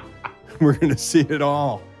Krueger. We're going to see it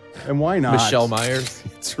all. And why not? Michelle Myers.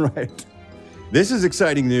 That's right. This is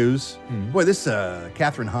exciting news. Boy, this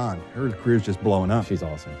Catherine Hahn, her career's just blowing up. She's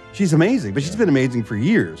awesome. She's amazing, but she's been amazing for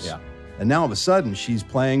years. Yeah. And now all of a sudden, she's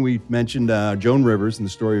playing, we mentioned Joan Rivers in the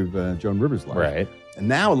story of Joan Rivers' life. Right. And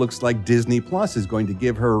now it looks like Disney Plus is going to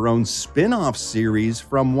give her own spin-off series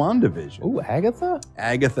from WandaVision. Ooh, Agatha?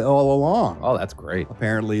 Agatha all along. Oh, that's great.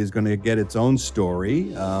 Apparently is going to get its own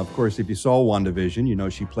story. Of course, if you saw WandaVision, you know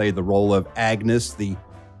she played the role of Agnes, the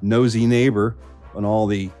nosy neighbor, on all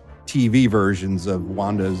the TV versions of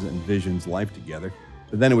Wanda's and Vision's life together.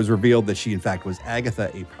 But then it was revealed that she, in fact, was Agatha,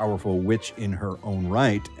 a powerful witch in her own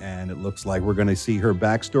right. And it looks like we're going to see her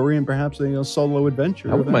backstory and perhaps a solo adventure.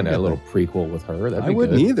 I wouldn't mind a little prequel with her. That'd be I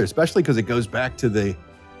wouldn't good. either, especially because it goes back to the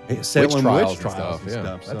Salem witch trials and Yeah,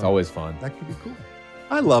 stuff. that's So always fun. that could be cool.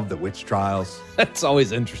 I love the witch trials. That's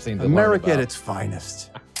always interesting to America learn at about. its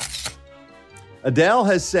finest. Adele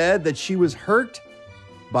has said that she was hurt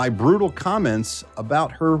by brutal comments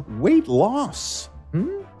about her weight loss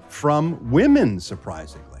from women,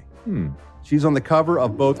 surprisingly. She's on the cover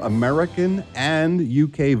of both American and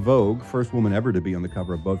UK Vogue, first woman ever to be on the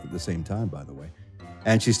cover of both at the same time, by the way.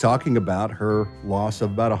 And she's talking about her loss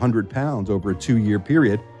of about 100 pounds over a 2-year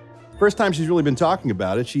period. First time she's really been talking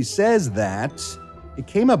about it. She says that it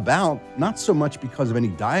came about not so much because of any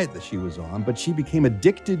diet that she was on, but she became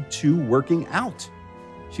addicted to working out.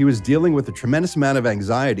 She was dealing with a tremendous amount of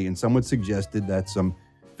anxiety, and someone suggested that some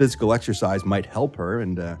physical exercise might help her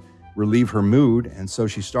and relieve her mood. And so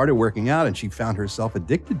she started working out, and she found herself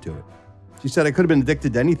addicted to it. She said, I could have been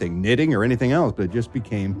addicted to anything, knitting or anything else, but it just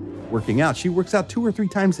became working out. She works out 2 or 3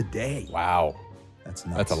 times a day. Wow. That's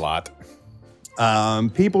nuts. That's a lot.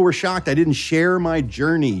 People were shocked I didn't share my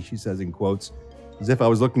journey, she says in quotes, as if I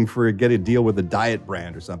was looking to get a deal with a diet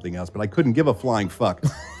brand or something else, but I couldn't give a flying fuck.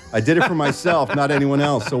 I did it for myself, not anyone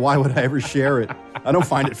else, so why would I ever share it? I don't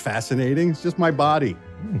find it fascinating. It's just my body.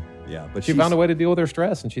 Yeah, but She found a way to deal with her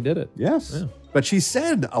stress, and she did it. Yes. Yeah. But she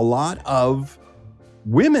said a lot of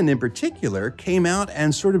women in particular came out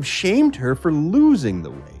and sort of shamed her for losing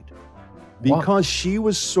the weight because she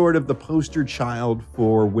was sort of the poster child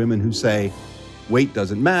for women who say, weight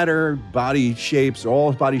doesn't matter,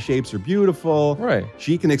 all body shapes are beautiful. Right.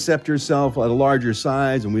 She can accept herself at a larger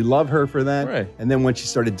size, and we love her for that. Right. And then when she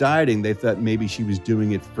started dieting, they thought maybe she was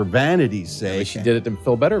doing it for vanity's sake. She did it to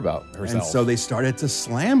feel better about herself. And so they started to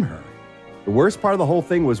slam her. The worst part of the whole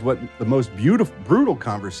thing was what the most brutal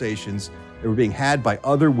conversations that were being had by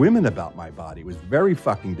other women about my body. It was very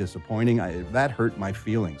fucking disappointing. That hurt my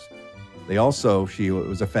feelings. She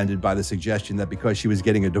was offended by the suggestion that because she was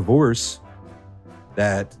getting a divorce,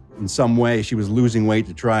 that in some way she was losing weight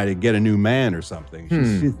to try to get a new man or something.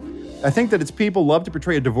 I think that it's people love to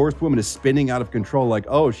portray a divorced woman as spinning out of control, like,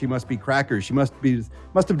 oh, she must be crackers. She must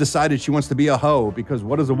have decided she wants to be a hoe, because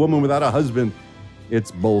what is a woman without a husband?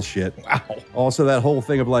 It's bullshit. Wow. Also, that whole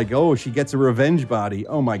thing of like, oh, she gets a revenge body.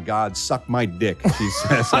 Oh my God, suck my dick, she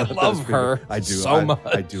says. I love her I do so much.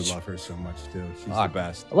 I do love her so much too. She's the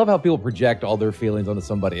best. I love how people project all their feelings onto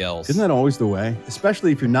somebody else. Isn't that always the way?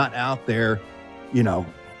 Especially if you're not out there,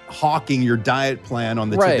 hawking your diet plan on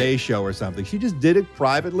the Today Show or something. She just did it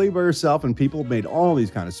privately by herself, and people made all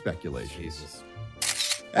these kind of speculations. Jesus.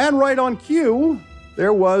 And right on cue,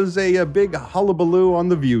 there was a big hullabaloo on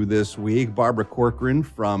The View this week. Barbara Corcoran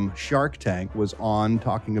from Shark Tank was on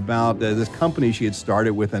talking about this company she had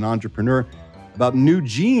started with an entrepreneur about new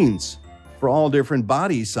jeans for all different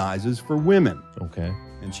body sizes for women. Okay.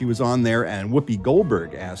 And she was on there, and Whoopi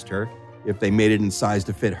Goldberg asked her if they made it in size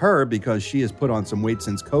to fit her, because she has put on some weight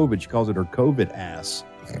since COVID. She calls it her COVID ass.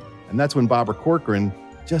 And that's when Barbara Corcoran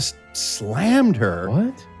just slammed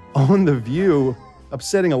her on The View,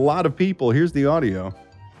 upsetting a lot of people. Here's the audio.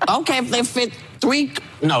 Okay, if they fit 2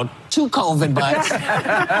 COVID butts,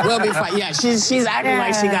 we'll be fine. Yeah, she's acting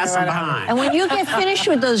like she got some behind. And when you get finished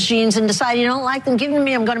with those jeans and decide you don't like them, give them to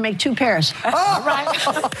me. I'm going to make 2 pairs. All right.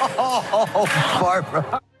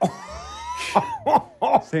 Barbara.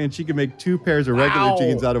 Saying she can make 2 pairs of regular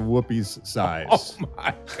jeans out of Whoopi's size. Oh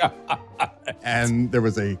my God. And there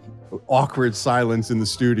was a awkward silence in the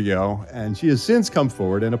studio, and she has since come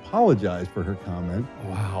forward and apologized for her comment.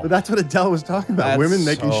 Wow. But that's what Adele was talking about. Women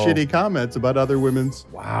making shitty comments about other women's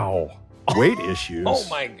weight issues. Oh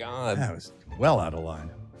my God. That was well out of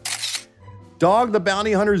line. Dog the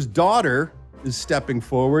Bounty Hunter's daughter is stepping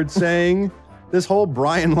forward saying this whole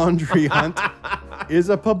Brian Laundrie hunt is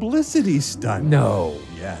a publicity stunt. No.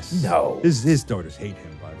 Yes. No. His daughters hate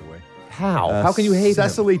him, by the way. How? How can you hate him?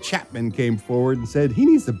 Cecily Chapman came forward and said he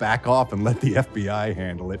needs to back off and let the FBI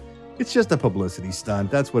handle it. It's just a publicity stunt.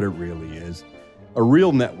 That's what it really is. A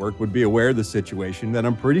real network would be aware of the situation, that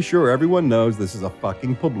I'm pretty sure everyone knows this is a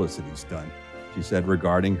fucking publicity stunt, she said,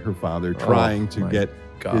 regarding her father trying to get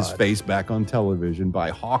his face back on television by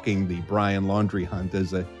hawking the Brian Laundrie hunt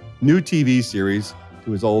as a new TV series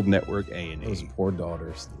to his old network, A&E. Those poor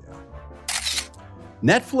daughters. Yeah.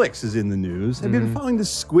 Netflix is in the news. Have you been following the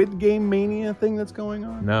Squid Game mania thing that's going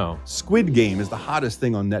on? No. Squid Game is the hottest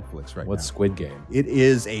thing on Netflix right now. What's Squid Game? It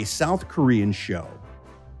is a South Korean show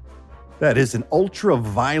that is an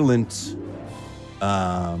ultra-violent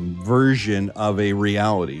version of a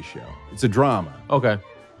reality show. It's a drama. Okay.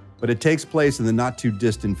 But it takes place in the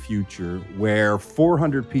not-too-distant future, where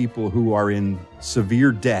 400 people who are in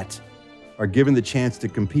severe debt are given the chance to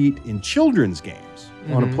compete in children's games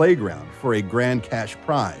on a playground for a grand cash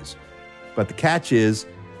prize. But the catch is,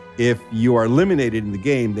 if you are eliminated in the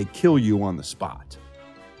game, they kill you on the spot.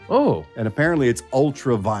 Oh. And apparently it's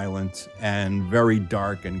ultra violent and very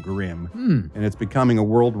dark and grim. And it's becoming a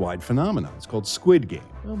worldwide phenomenon. It's called Squid Game.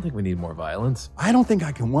 I don't think we need more violence. I don't think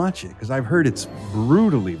I can watch it because I've heard it's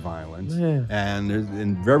brutally violent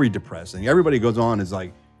and very depressing. Everybody goes on is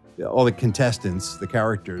like, all the contestants, the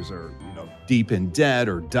characters are, deep in debt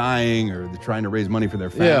or dying or they're trying to raise money for their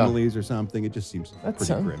families or something. It just seems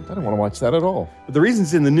pretty grim. I don't want to watch that at all. But the reason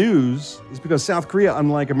it's in the news is because South Korea,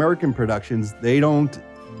 unlike American productions, they don't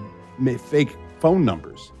make fake phone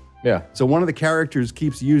numbers. Yeah. So one of the characters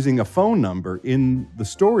keeps using a phone number in the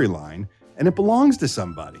storyline, and it belongs to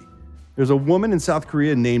somebody. There's a woman in South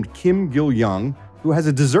Korea named Kim Gil-young who has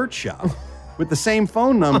a dessert shop with the same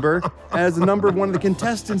phone number as the number of one of the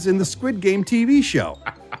contestants in the Squid Game TV show.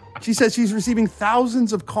 She says she's receiving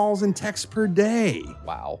thousands of calls and texts per day.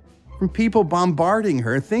 Wow. From people bombarding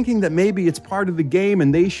her, thinking that maybe it's part of the game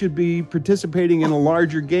and they should be participating in a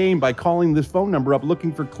larger game by calling this phone number up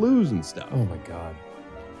looking for clues and stuff. Oh my God.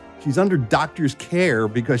 She's under doctor's care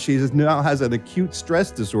because she now has an acute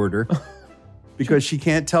stress disorder because she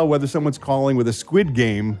can't tell whether someone's calling with a Squid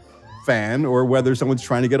Game fan or whether someone's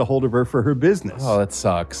trying to get a hold of her for her business. Oh, that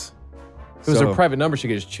sucks. If it was her private number, she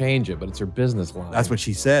could just change it, but it's her business line. That's what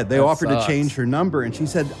she said. They offered to change her number, and she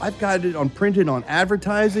said, I've got it printed on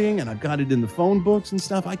advertising, and I've got it in the phone books and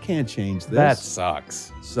stuff. I can't change this. That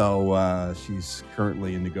sucks. So she's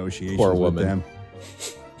currently in negotiations Poor with woman. them.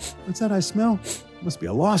 What's that I smell? Must be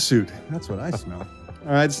a lawsuit. That's what I smell. All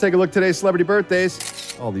right, let's take a look at today's celebrity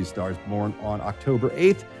birthdays. All these stars born on October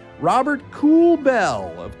 8th. Robert Cool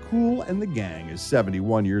Bell of Kool and the Gang is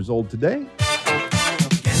 71 years old today.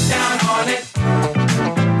 Down on it.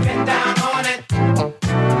 Get down on it.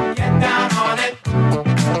 Get down on it.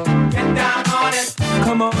 Get down on it.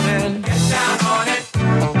 Come on and get down on it.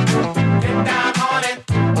 Get down on it.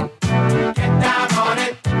 Get down on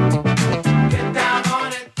it. Get down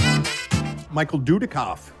on it. Michael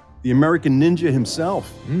Dudikoff, the American Ninja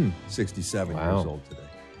himself, 67 years old today.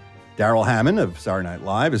 Daryl Hammond of Saturday Night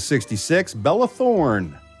Live is 66. Bella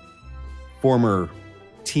Thorne, former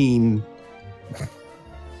teen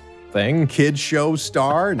kid show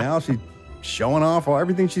star. Now she's showing off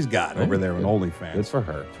everything she's got over there on OnlyFans. Good for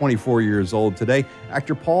her. 24 years old today.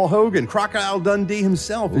 Actor Paul Hogan, Crocodile Dundee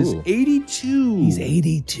himself, is 82. He's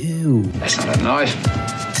 82. That's not a knife.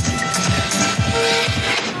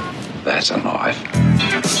 That's a knife.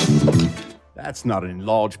 That's not an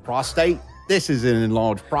enlarged prostate. This is an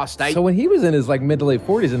enlarged prostate. So when he was in his mid to late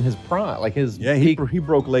 40s, in his prime, he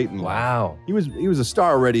broke late in life. Wow. He was a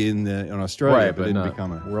star already in Australia, Right, but but didn't not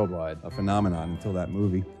become worldwide a phenomenon until that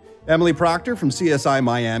movie. Emily Proctor from CSI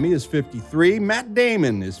Miami is 53. Matt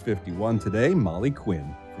Damon is 51 today. Molly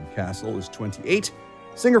Quinn from Castle is 28.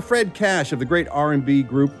 Singer Fred Cash of the great R&B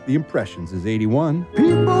group The Impressions is 81.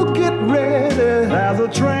 People get ready. There's a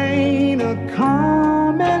train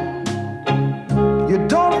a-coming. You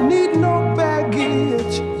don't need no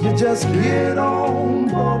baggage. You just get on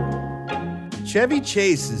board. Chevy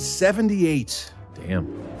Chase is 78.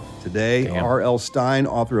 Damn. Today, R.L. Stine,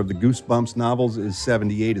 author of the Goosebumps novels, is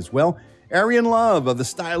 78 as well. Arian Love of the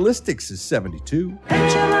Stylistics is 72.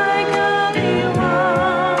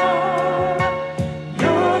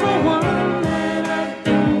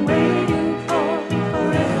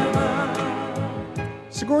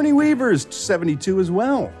 Sigourney Weaver's 72 as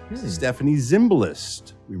well. Stephanie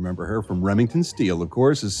Zimbalist, we remember her from Remington Steele, of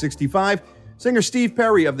course, is 65. Singer Steve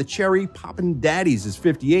Perry of the Cherry Poppin' Daddies is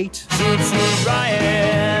 58.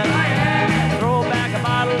 Ryan, throw back a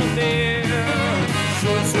bottle of beer.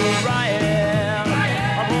 Ryan,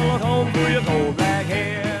 I'm going home through your cold black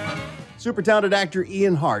hair. Super talented actor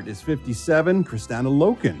Ian Hart is 57. Kristanna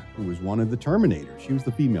Loken, who was one of the Terminators. She was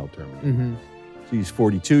the female Terminator. She's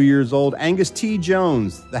 42 years old. Angus T.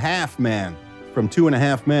 Jones, the half man from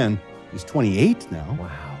 2.5 Men, is 28 now.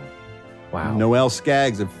 Wow. Noel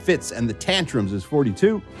Skaggs of Fitz and the Tantrums is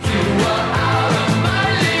 42.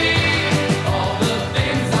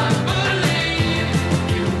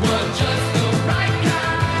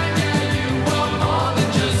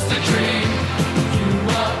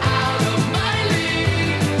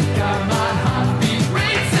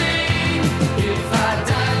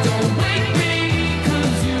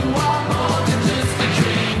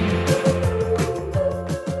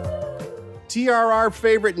 TRR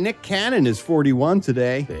favorite Nick Cannon is 41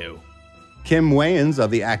 today. Kim Wayans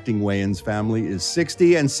of the Acting Wayans family is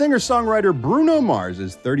 60. And singer-songwriter Bruno Mars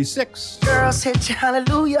is 36. Girls hit you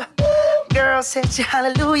hallelujah. Girls hit you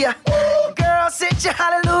hallelujah. Girls hit you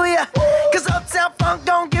hallelujah. Cause Uptown Funk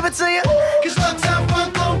don't give it to you. Cause Uptown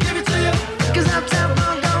Funk don't give it to you. Cause Uptown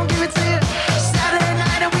Funk don't give it to you. Saturday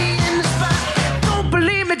night and we in the spot. Don't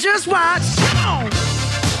believe me, just watch. Come on.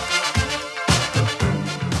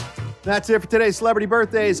 That's it for today's Celebrity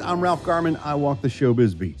Birthdays. I'm Ralph Garman. I walk the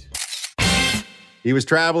showbiz beat. He was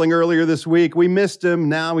traveling earlier this week. We missed him.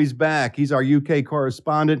 Now he's back. He's our UK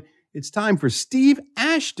correspondent. It's time for Steve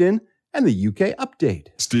Ashton and the UK update.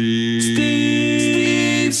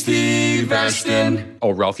 Steve Ashton.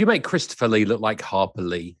 Oh, Ralph, you make Christopher Lee look like Harper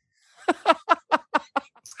Lee.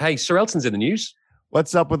 Hey, Sir Elton's in the news.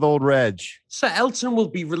 What's up with old Reg? Sir Elton will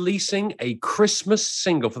be releasing a Christmas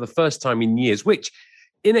single for the first time in years, which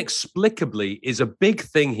inexplicably is a big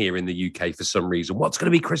thing here in the UK for some reason. What's going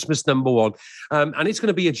to be Christmas number one? And it's going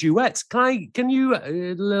to be a duet. Can you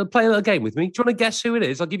play a little game with me? Do you want to guess who it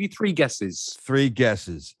is? I'll give you 3 guesses. 3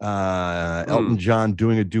 guesses. Elton John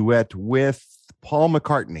doing a duet with Paul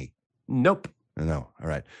McCartney. Nope. No. All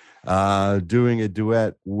right. Doing a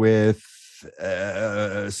duet with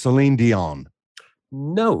Celine Dion.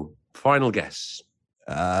 No. Final guess.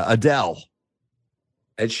 Adele.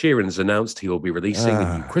 Ed Sheeran's announced he will be releasing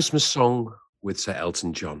a new Christmas song with Sir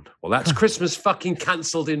Elton John. Well, that's Christmas fucking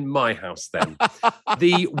cancelled in my house then. I'm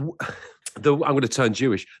going to turn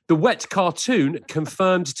Jewish. The Wet cartoon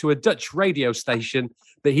confirmed to a Dutch radio station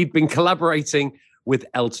that he'd been collaborating with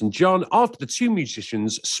Elton John after the 2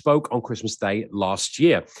 musicians spoke on Christmas Day last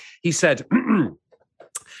year. He said,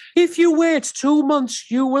 "If you wait 2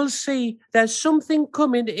 months, you will see there's something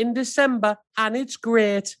coming in December and it's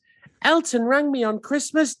great. Elton rang me on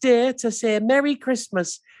Christmas Day to say Merry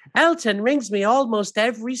Christmas. Elton rings me almost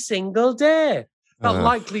every single day." That'll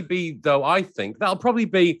likely be, though, I think, that'll probably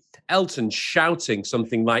be Elton shouting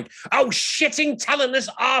something like, "Oh, shitting talentless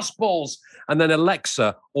arseballs," and then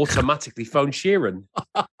Alexa automatically phone Sheeran.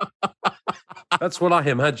 That's what I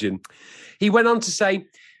imagine. He went on to say,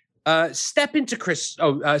 step into Chris.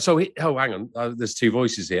 Hang on. There's 2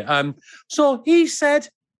 voices here. So he said,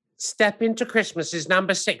 "Step Into Christmas is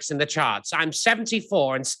number 6 in the charts. I'm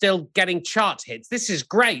 74 and still getting chart hits. This is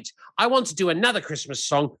great. I want to do another Christmas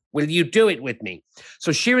song. Will you do it with me?"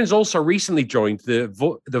 So Sheeran's also recently joined the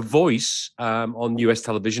Voice on US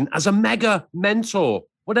television as a mega mentor,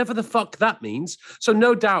 whatever the fuck that means. So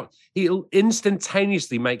no doubt he'll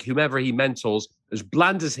instantaneously make whomever he mentors as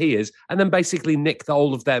bland as he is, and then basically nick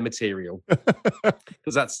all of their material.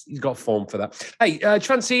 Because he's got form for that. Hey,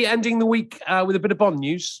 fancy ending the week with a bit of Bond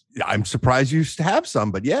news? I'm surprised you have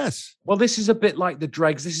some, but yes. Well, this is a bit like the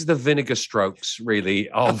dregs. This is the vinegar strokes, really,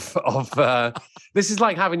 of this is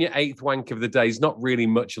like having your 8th wank of the day. There's not really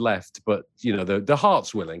much left, but, you know, the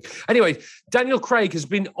heart's willing. Anyway, Daniel Craig has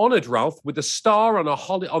been honored, Ralph, with a star on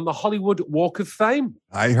the Hollywood Walk of Fame.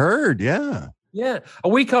 I heard, yeah. Yeah. A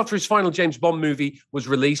week after his final James Bond movie was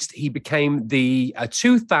released, he became the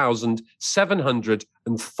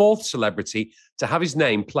 2,704th celebrity to have his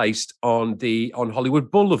name placed on Hollywood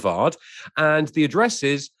Boulevard. And the address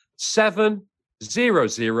is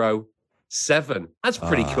 7007. That's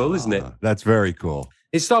pretty cool, isn't it? That's very cool.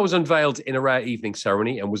 His star was unveiled in a rare evening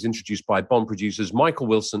ceremony and was introduced by Bond producers Michael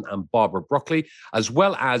Wilson and Barbara Broccoli, as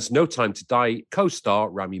well as No Time to Die co-star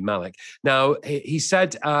Rami Malek. Now, he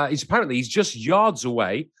said he's just yards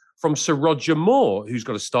away from Sir Roger Moore, who's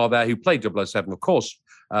got a star there, who played 007, of course,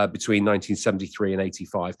 between 1973 and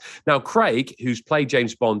 85. Now, Craig, who's played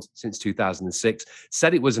James Bond since 2006,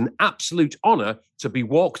 said it was an absolute honor to be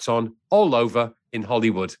walked on all over in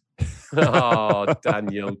Hollywood. Oh,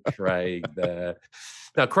 Daniel Craig there.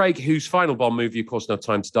 Now, Craig, whose final Bond movie, of course, No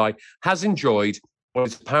Time to Die, has enjoyed what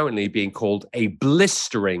is apparently being called a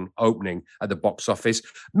blistering opening at the box office,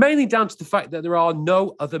 mainly down to the fact that there are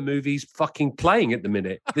no other movies fucking playing at the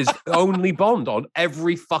minute. There's only Bond on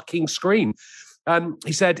every fucking screen.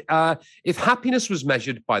 He said, if happiness was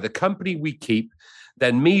measured by the company we keep,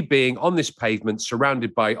 then me being on this pavement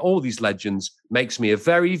surrounded by all these legends makes me a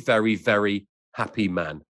very, very, very happy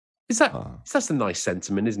man. That's a nice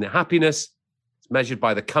sentiment, isn't it? Happiness is measured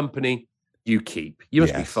by the company you keep. You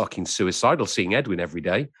must be fucking suicidal seeing Edwin every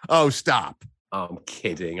day. Oh, stop. I'm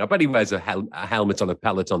kidding. I bet he wears a helmet on a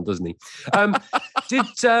Peloton, doesn't he? I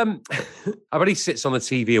bet he sits on the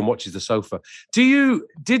TV and watches the sofa.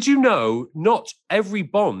 Did you know not every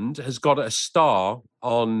Bond has got a star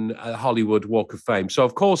on a Hollywood Walk of Fame? So,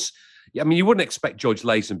 of course, I mean, you wouldn't expect George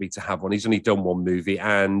Lazenby to have one. He's only done one movie.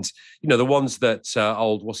 And, you know, the ones that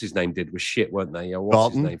what's his name did was shit, weren't they? What's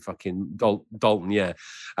Dalton? His name? Fucking Dalton, yeah.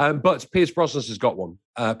 But Pierce Brosnan has got one.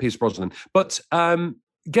 Pierce Brosnan. But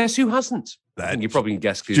guess who hasn't? I think you probably can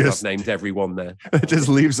guess because I've named everyone there. That just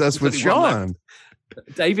leaves us with Sean.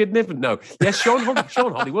 David Niven. No. Yes, Sean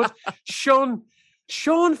Hollywood. Sean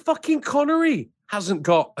fucking Connery hasn't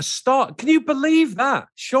got a star. Can you believe that?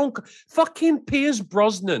 Fucking Pierce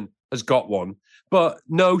Brosnan has got one. But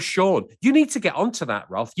no, Sean, you need to get onto that,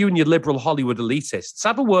 Ralph. You and your liberal Hollywood elitists.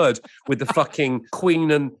 Have a word with the fucking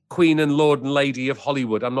Queen and Lord and Lady of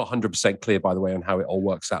Hollywood. I'm not 100% clear, by the way, on how it all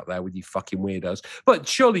works out there with you fucking weirdos. But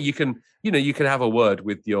surely you can have a word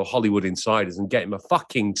with your Hollywood insiders and get him a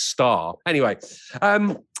fucking star. Anyway,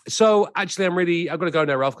 so actually I've got to go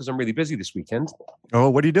now, Ralph, because I'm really busy this weekend. Oh,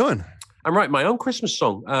 what are you doing? I'm writing my own Christmas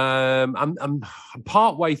song. I'm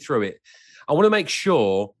part way through it. I want to make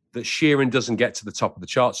sure that Sheeran doesn't get to the top of the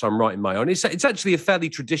chart, so I'm writing my own. It's actually a fairly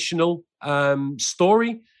traditional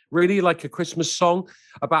story, really, like a Christmas song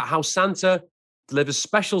about how Santa delivers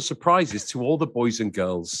special surprises to all the boys and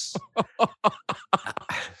girls.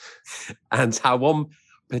 And how one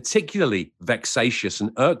particularly vexatious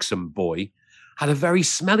and irksome boy had a very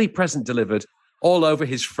smelly present delivered all over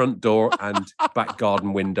his front door and back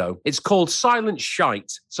garden window. It's called Silent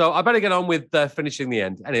Shite. So I better get on with finishing the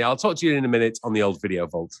end. Anyway, I'll talk to you in a minute on the old video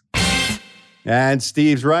vault. And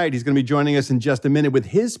Steve's right. He's going to be joining us in just a minute with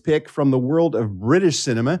his pick from the world of British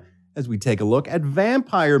cinema as we take a look at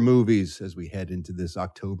vampire movies as we head into this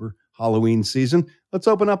October Halloween season. Let's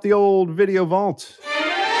open up the old video vault.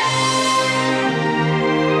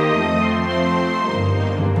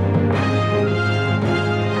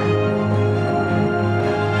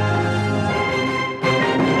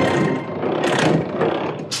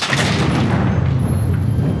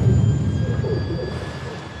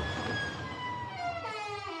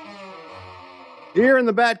 Here in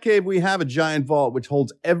the Batcave, we have a giant vault which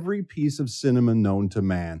holds every piece of cinema known to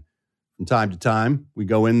man. From time to time, we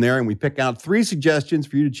go in there and we pick out 3 suggestions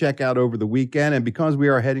for you to check out over the weekend. And because we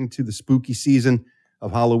are heading to the spooky season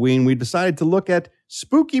of Halloween, we decided to look at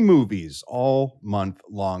spooky movies all month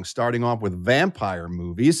long, starting off with vampire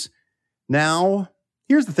movies. Now,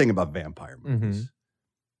 here's the thing about vampire movies. Mm-hmm.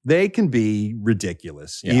 They can be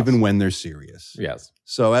ridiculous, even when they're serious. Yes.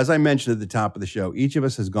 So as I mentioned at the top of the show, each of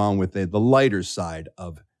us has gone with the lighter side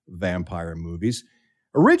of vampire movies.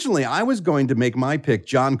 Originally, I was going to make my pick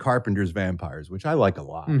John Carpenter's Vampires, which I like a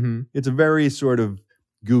lot. Mm-hmm. It's a very sort of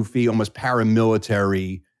goofy, almost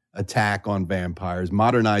paramilitary attack on vampires,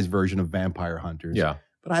 modernized version of Vampire Hunters. Yeah.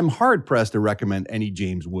 But I'm hard-pressed to recommend any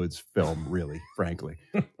James Woods film, really, frankly.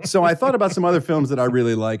 So I thought about some other films that I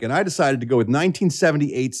really like, and I decided to go with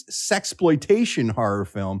 1978's sexploitation horror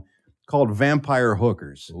film called Vampire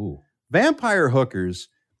Hookers. Ooh. Vampire Hookers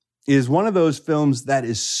is one of those films that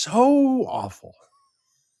is so awful.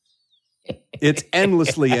 It's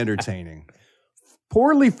endlessly entertaining.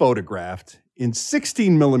 Poorly photographed in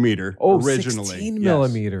 16 millimeter originally. 16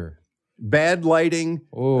 millimeter. Bad lighting,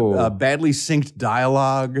 badly synced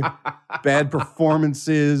dialogue, bad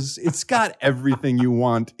performances. It's got everything you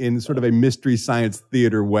want in sort of a mystery science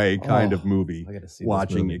theater way kind of movie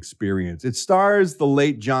watching experience. It stars the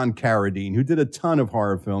late John Carradine, who did a ton of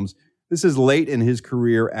horror films. This is late in his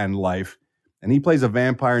career and life. And he plays a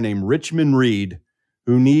vampire named Richmond Reed,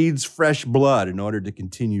 who needs fresh blood in order to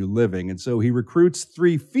continue living. And so he recruits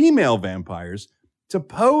 3 female vampires to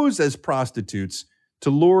pose as prostitutes to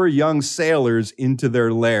lure young sailors into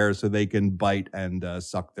their lair so they can bite and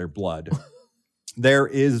suck their blood. There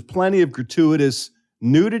is plenty of gratuitous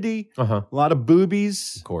nudity, a lot of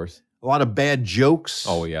boobies. Of course. A lot of bad jokes.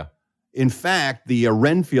 Oh, yeah. In fact, the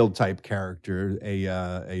Renfield-type character,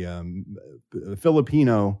 a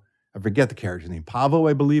Filipino, I forget the character's name, Pavo,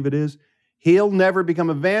 I believe it is, he'll never become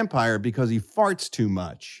a vampire because he farts too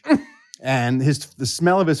much. And the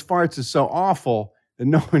smell of his farts is so awful that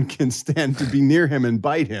no one can stand to be near him and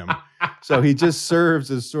bite him. So he just serves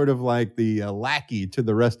as sort of like the lackey to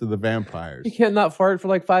the rest of the vampires. He can't not fart for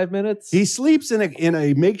like 5 minutes? He sleeps in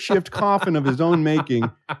a makeshift coffin of his own making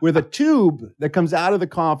with a tube that comes out of the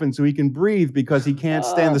coffin so he can breathe because he can't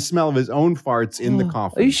stand the smell of his own farts in the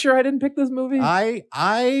coffin. Are you sure I didn't pick this movie? I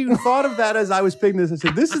thought of that as I was picking this. I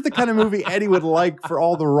said, this is the kind of movie Eddie would like for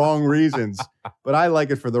all the wrong reasons. But I like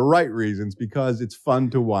it for the right reasons because it's fun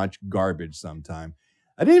to watch garbage sometime.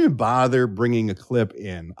 I didn't even bother bringing a clip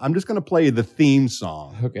in. I'm just going to play the theme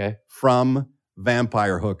song from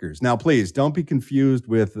Vampire Hookers. Now, please don't be confused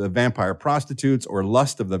with the Vampire Prostitutes or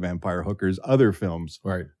Lust of the Vampire Hookers, other films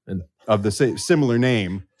of the similar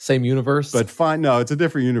name. Same universe? But no, it's a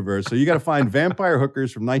different universe. So you got to find Vampire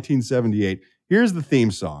Hookers from 1978. Here's the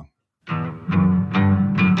theme song.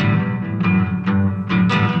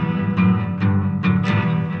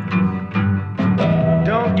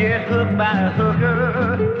 Don't get hooked by a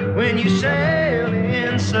hooker when you sail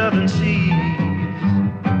in southern seas.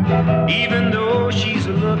 Even though she's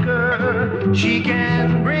a looker, she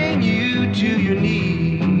can bring you to your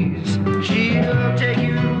knees. She'll take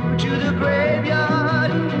you to the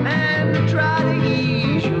graveyard and try to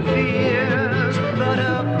ease your fears. But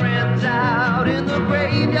her friends out in the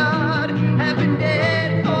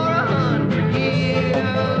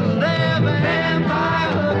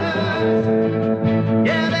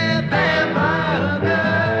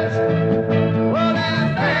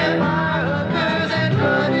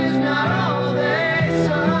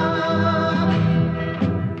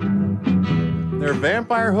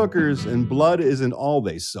vampire hookers and blood isn't all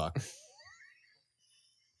they suck.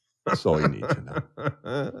 That's all you need to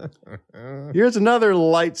know. Here's another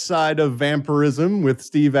light side of vampirism with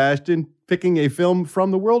Steve Ashton picking a film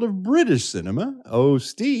from the world of British cinema. Oh,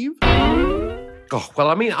 Steve. Oh, well,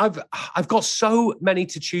 I mean, I've got so many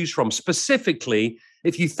to choose from. Specifically,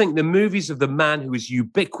 if you think the movies of the man who is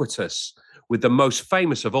ubiquitous with the most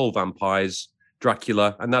famous of all vampires,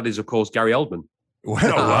 Dracula, and that is, of course, Gary Oldman. What?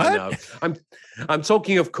 No. I'm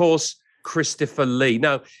talking, of course, Christopher Lee.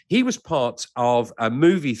 Now, he was part of a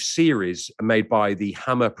movie series made by the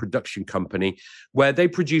Hammer Production Company, where they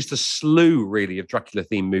produced a slew, really, of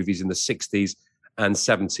Dracula-themed movies in the 60s and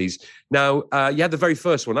 70s. Now, the very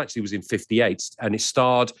first one actually was in 58, and it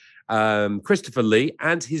starred Christopher Lee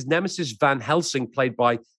and his nemesis Van Helsing, played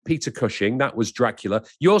by Peter Cushing. That was Dracula.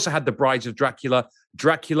 You also had The Brides of Dracula,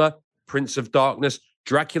 Dracula, Prince of Darkness,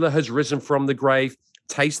 Dracula Has Risen from the Grave,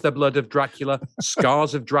 Taste the Blood of Dracula,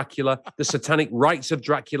 Scars of Dracula, The Satanic Rites of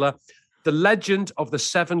Dracula, The Legend of the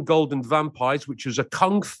Seven Golden Vampires, which was a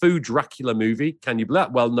Kung Fu Dracula movie. Can you believe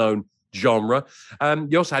that? Well-known genre.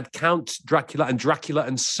 You also had Count Dracula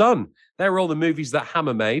and Son. They were all the movies that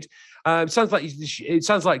Hammer made. It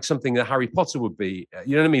sounds like something that Harry Potter would be.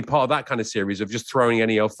 You know what I mean? Part of that kind of series of just throwing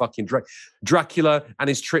any old fucking Dracula and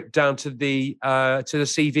his trip down to the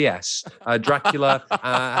CVS, Dracula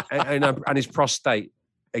and his prostate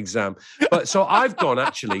exam. But so I've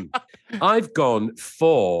gone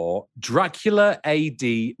for Dracula AD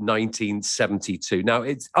 1972. Now,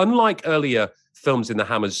 it's unlike earlier films in the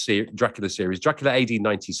Hammer's Dracula series. Dracula AD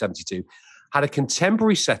 1972 had a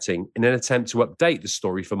contemporary setting in an attempt to update the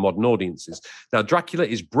story for modern audiences. Now, Dracula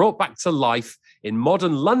is brought back to life in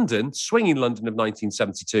modern London, swinging London of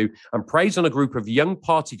 1972, and preys on a group of young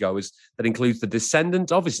partygoers that includes the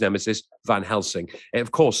descendant of his nemesis, Van Helsing. It,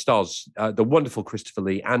 of course, stars the wonderful Christopher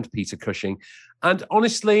Lee and Peter Cushing. And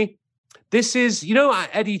honestly, this is,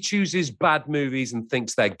 Eddie chooses bad movies and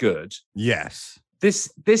thinks they're good. Yes. This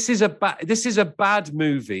is a bad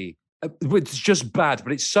movie. It's just bad,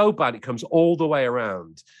 but it's so bad it comes all the way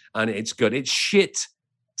around, and it's good. It's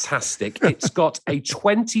shit-tastic. It's got a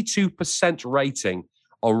 22% rating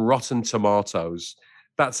on Rotten Tomatoes.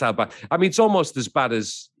 That's how bad. I mean, it's almost as bad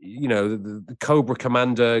as the Cobra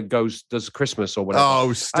Commander does Christmas or whatever.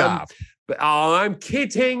 Oh, stop! I'm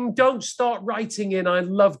kidding. Don't start writing in. I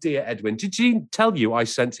love Dear Edwin. Did he tell you I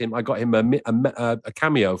got him a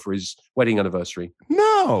cameo for his wedding anniversary?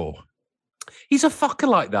 No. He's a fucker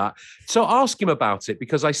like that. So ask him about it,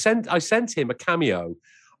 because I sent him a cameo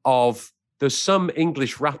of there's some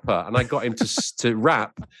English rapper, and I got him to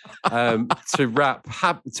rap,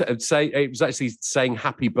 say it was actually saying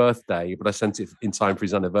happy birthday, but I sent it in time for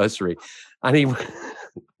his anniversary, and he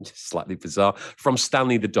just slightly bizarre, from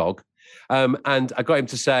Stanley the dog, and I got him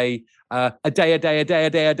to say a day,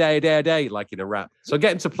 like in a rap. So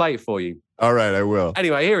get him to play it for you. All right, I will.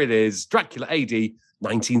 Anyway, here it is, Dracula AD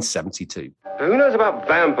 1972. Who knows about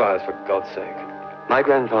vampires, for God's sake? My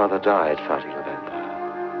grandfather died fighting a vampire.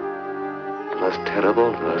 The most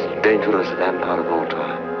terrible, the most dangerous vampire of all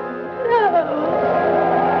time.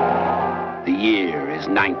 The year is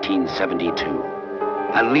 1972.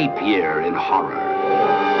 A leap year in horror.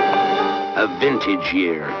 A vintage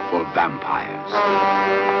year for vampires.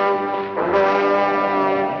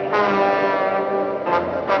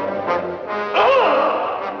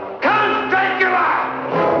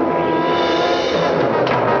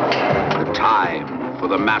 Time for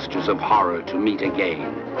the masters of horror to meet again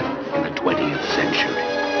in the 20th century.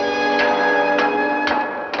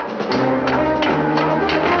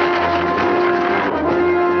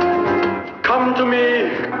 Come to me,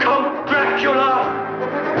 Count Dracula!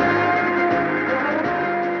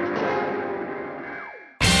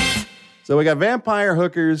 So we got vampire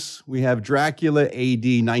hookers. We have Dracula AD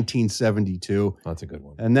 1972. That's a good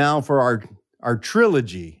one. And now for our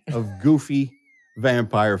trilogy of goofy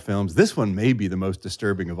vampire films. This one may be the most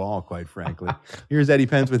disturbing of all, quite frankly. Here's Eddie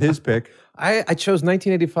Pence with his pick. I chose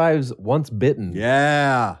 1985's Once Bitten.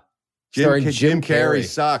 Yeah. Starring Jim Carrey. Carrey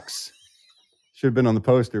sucks. Should have been on the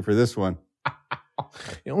poster for this one.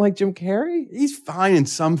 You don't like Jim Carrey? He's fine in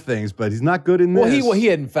some things, but he's not good in this. Well, he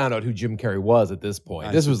hadn't found out who Jim Carrey was at this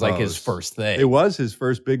point. This was like his first thing. It was his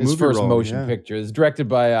first big movie first role, motion picture. It's directed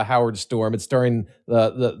by Howard Storm. It's starring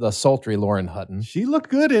the sultry Lauren Hutton. She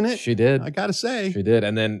looked good in it. She did. I gotta say. She did.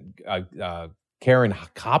 And then Karen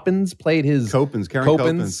Coppins played his... Karen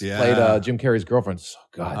Coppins, yeah. Played Jim Carrey's girlfriend. So,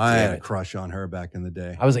 God I damn had a it. crush on her back in the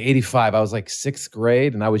day. I was like 85. I was like 6th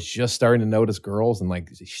grade, and I was just starting to notice girls, and like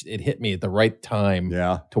it hit me at the right time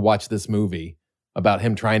to watch this movie about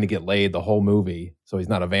him trying to get laid the whole movie, so he's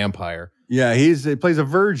not a vampire. Yeah, he plays a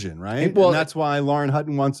virgin, right? Well, and that's why Lauren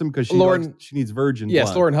Hutton wants him, because she needs virgin Yes,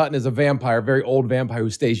 blood. Lauren Hutton is a vampire, very old vampire who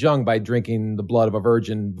stays young by drinking the blood of a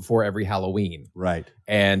virgin before every Halloween. Right.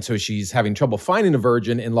 And so she's having trouble finding a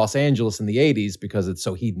virgin in Los Angeles in the 80s because it's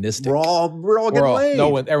so hedonistic. We're all getting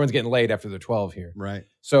laid. Everyone's getting laid after they're 12 here. Right.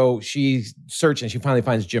 So she's searching. She finally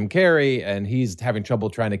finds Jim Carrey, and he's having trouble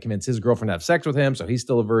trying to convince his girlfriend to have sex with him. So he's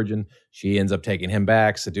still a virgin. She ends up taking him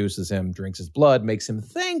back, seduces him, drinks his blood, makes him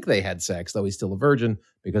think they had sex, though he's still a virgin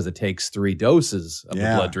because it takes 3 doses of the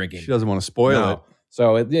blood drinking. She doesn't want to spoil it.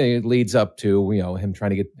 So it leads up to him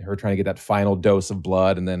trying to get that final dose of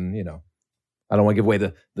blood, and then I don't want to give away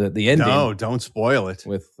the ending. No, don't spoil it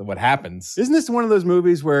with what happens. Isn't this one of those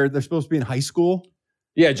movies where they're supposed to be in high school?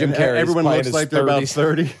 Yeah, Jim Carrey. Everyone looks like they're about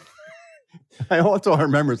 30. That's all I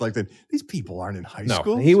remember. It's like these people aren't in high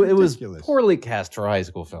school. It was poorly cast for a high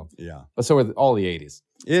school film. Yeah, but so were all the 80s.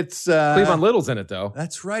 It's Cleavon Little's in it though.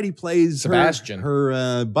 That's right. He plays Sebastian,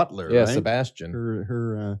 her butler. Yeah, right? Sebastian,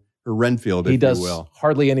 her Renfield. He if does you will.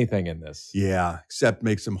 hardly anything in this. Yeah, except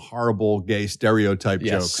make some horrible gay stereotype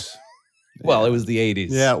jokes. Well, it was the 80s.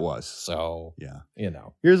 Yeah, it was. So,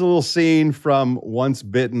 Here's a little scene from Once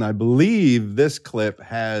Bitten. I believe this clip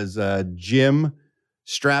has Jim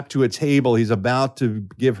strapped to a table. He's about to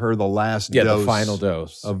give her the last dose. The final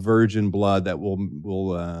dose of virgin blood that will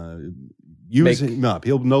use him up.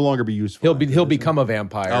 He'll no longer be useful. He'll become a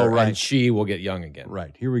vampire, right. and she will get young again.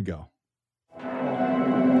 Right. Here we go.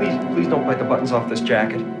 Please don't bite the buttons off this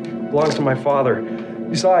jacket. It belongs to my father.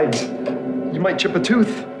 Besides, you might chip a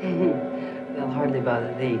tooth. They'll hardly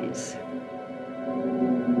bother these.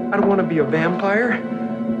 I don't want to be a vampire.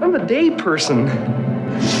 I'm a day person.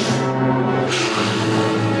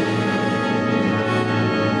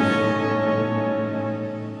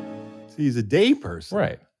 He's a day person.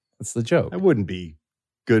 Right. That's the joke. That wouldn't be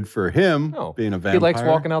good for him, being a vampire. He likes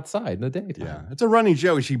walking outside in the daytime. Yeah. It's a running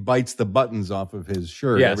joke. She bites the buttons off of his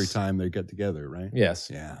shirt Yes. every time they get together, right? Yes.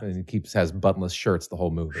 Yeah. And he has buttonless shirts the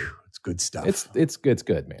whole movie. It's good stuff. It's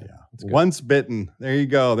good, man. Yeah. It's good. Once Bitten. There you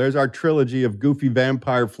go. There's our trilogy of goofy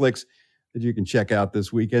vampire flicks that you can check out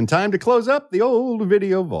this weekend. Time to close up the old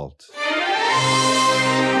video vault.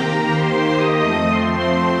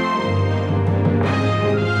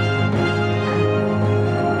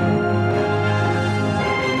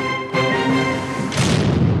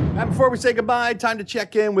 Before we say goodbye, time to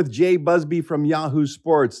check in with Jay Busby from Yahoo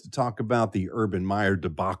Sports to talk about the Urban Meyer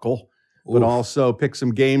debacle, but also pick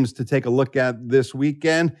some games to take a look at this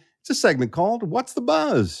weekend. It's a segment called What's the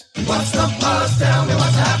Buzz? What's the buzz? Tell me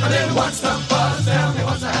what's happening. What's the buzz? Tell me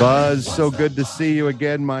what's happening. Buzz, so good to see you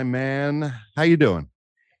again, my man. How you doing?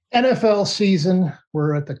 NFL season,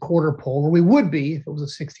 we're at the quarter pole, where we would be if it was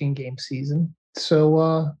a 16-game season.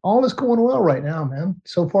 So all is going well right now, man.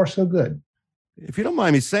 So far, so good. If you don't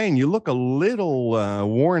mind me saying, you look a little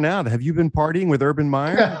worn out. Have you been partying with Urban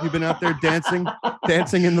Meyer? Have you been out there dancing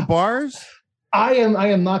in the bars? I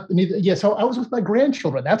am not. Yeah, so I was with my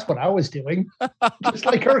grandchildren. That's what I was doing, just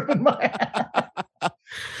like Urban Meyer.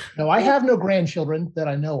 No, I have no grandchildren that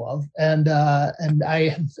I know of, and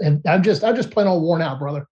I'm just plain old worn out,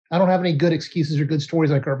 brother. I don't have any good excuses or good stories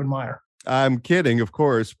like Urban Meyer. I'm kidding, of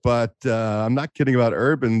course, but I'm not kidding about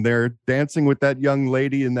Urban. They're dancing with that young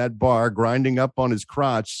lady in that bar, grinding up on his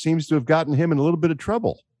crotch. Seems to have gotten him in a little bit of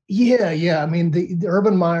trouble. Yeah. I mean, the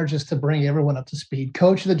Urban Meyer, just to bring everyone up to speed,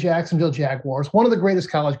 coach of the Jacksonville Jaguars, one of the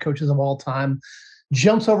greatest college coaches of all time,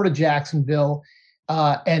 jumps over to Jacksonville.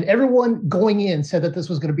 And everyone going in said that this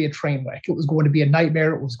was going to be a train wreck. It was going to be a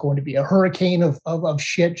nightmare. It was going to be a hurricane of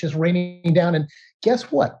shit just raining down. And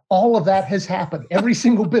guess what? All of that has happened. Every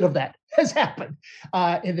single bit of that has happened.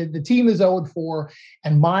 And the team is 0-4.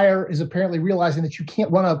 And Meyer is apparently realizing that you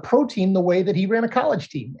can't run a pro team the way that he ran a college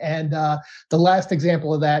team. And the last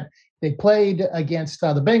example of that, they played against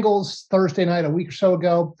the Bengals Thursday night a week or so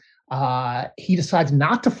ago. He decides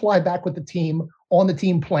not to fly back with the team on the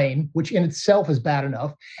team plane, which in itself is bad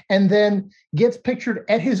enough, and then gets pictured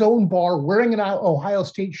at his own bar wearing an Ohio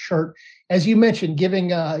State shirt, as you mentioned,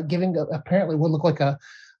 giving apparently what looked like a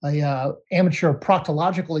amateur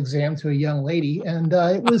proctological exam to a young lady, and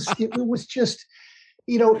it was just,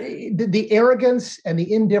 the arrogance and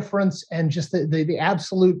the indifference and just the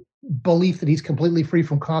absolute belief that he's completely free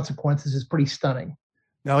from consequences is pretty stunning.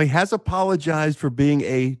 Now, he has apologized for being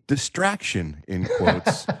a distraction, in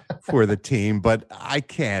quotes, for the team, but I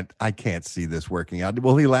can't see this working out.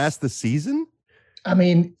 Will he last the season? I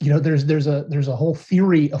mean, there's a whole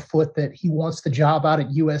theory afoot that he wants the job out at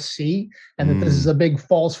USC and that this is a big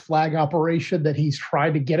false flag operation that he's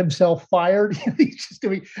trying to get himself fired.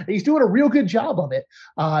 he's doing a real good job of it.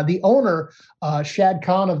 The owner, Shad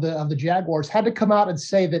Khan of the Jaguars, had to come out and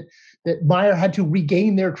say that that Meyer had to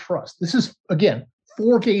regain their trust. This is, again,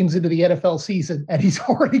 4 games into the NFL season, and he's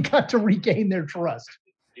already got to regain their trust.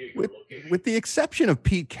 With the exception of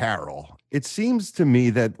Pete Carroll, it seems to me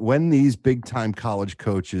that when these big-time college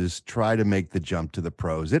coaches try to make the jump to the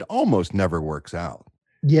pros, it almost never works out.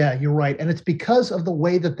 Yeah, you're right. And it's because of the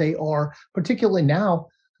way that they are, particularly now,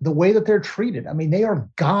 the way that they're treated. I mean, they are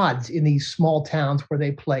gods in these small towns where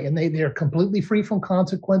they play, and they're completely free from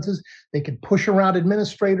consequences. They can push around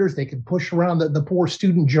administrators. They can push around the poor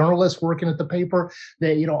student journalists working at the paper.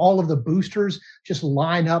 They, all of the boosters just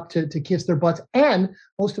line up to kiss their butts. And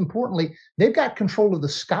most importantly, they've got control of the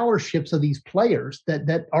scholarships of these players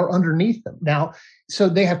that are underneath them. Now, so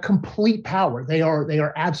they have complete power. They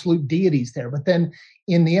are absolute deities there. But then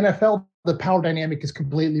in the NFL, the power dynamic is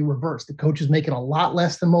completely reversed. The coach is making a lot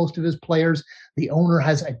less than most of his players. The owner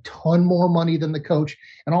has a ton more money than the coach.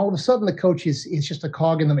 And all of a sudden, the coach is just a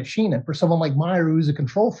cog in the machine. And for someone like Meyer, who's a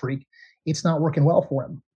control freak, it's not working well for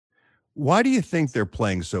him. Why do you think they're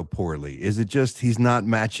playing so poorly? Is it just he's not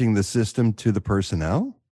matching the system to the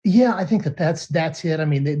personnel? Yeah, I think that's it. I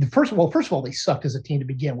mean, first of all, they sucked as a team to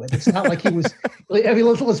begin with. It's not like he was. I mean,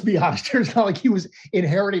 let's be honest. It's not like he was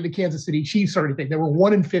inheriting the Kansas City Chiefs or anything. They were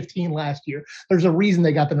 1-15 last year. There's a reason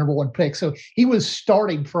they got the number 1 pick. So he was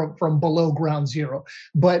starting from below ground zero,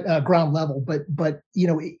 but ground level. But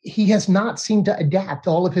he has not seemed to adapt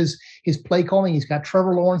all of his play calling. He's got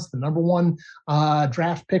Trevor Lawrence, the number 1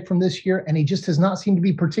 draft pick from this year, and he just has not seemed to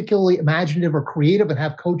be particularly imaginative or creative and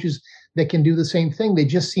have coaches that can do the same thing. They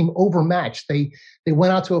just seem overmatched. They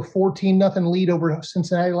went out to a 14-0 lead over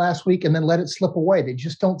Cincinnati last week and then let it slip away. They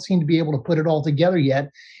just don't seem to be able to put it all together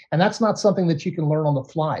yet. And that's not something that you can learn on the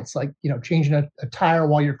fly. It's like, changing a tire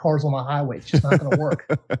while your car's on the highway. It's just not going to work.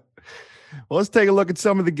 Well, let's take a look at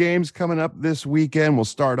some of the games coming up this weekend. We'll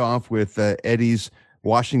start off with Eddie's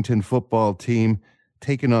Washington football team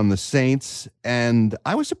taking on the Saints. And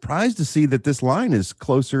I was surprised to see that this line is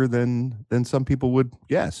closer than some people would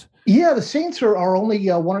guess. Yeah, the Saints are only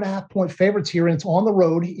 1.5 point favorites here, and it's on the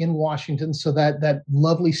road in Washington. So that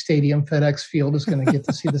lovely stadium, FedEx Field, is going to get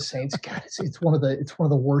to see the Saints. God, it's one of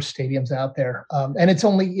the worst stadiums out there, and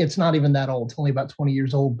it's not even that old. It's only about 20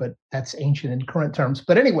 years old, but that's ancient in current terms.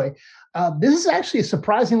 But anyway, this is actually a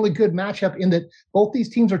surprisingly good matchup in that both these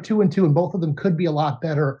teams are 2-2, and both of them could be a lot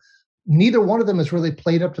better. Neither one of them has really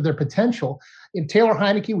played up to their potential. In Taylor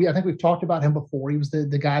Heineke, I think we've talked about him before. He was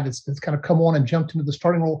the guy that's kind of come on and jumped into the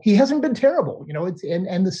starting role. He hasn't been terrible,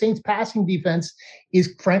 and the Saints passing defense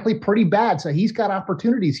is frankly pretty bad. So he's got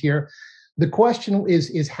opportunities here. The question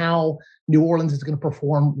is how New Orleans is going to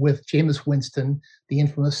perform with Jameis Winston, the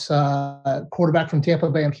infamous quarterback from Tampa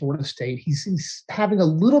Bay and Florida State. He's having a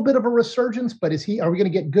little bit of a resurgence, but are we going to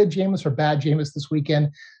get good Jameis or bad Jameis this weekend?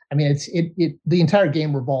 I mean, the entire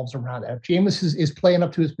game revolves around that. If Jameis is playing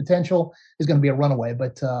up to his potential, is going to be a runaway,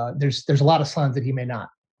 but there's a lot of signs that he may not.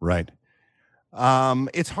 Right.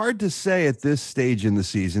 It's hard to say at this stage in the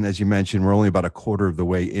season. As you mentioned, we're only about a quarter of the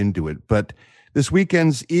way into it. But this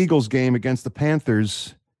weekend's Eagles game against the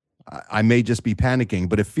Panthers, I may just be panicking,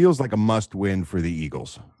 but it feels like a must-win for the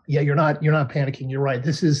Eagles. Yeah, you're not panicking. You're right.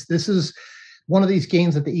 This is one of these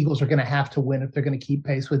games that the Eagles are going to have to win if they're going to keep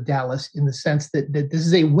pace with Dallas, in the sense that this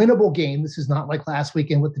is a winnable game. This is not like last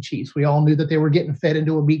weekend with the Chiefs. We all knew that they were getting fed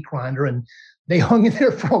into a meat grinder, and they hung in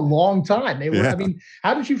there for a long time. They were. Yeah. I mean,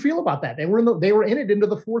 how did you feel about that? They were in it into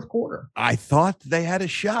the fourth quarter. I thought they had a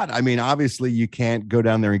shot. I mean, obviously you can't go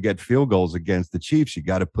down there and get field goals against the Chiefs. You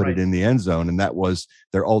got to put it in the end zone, and that was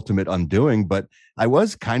their ultimate undoing. But I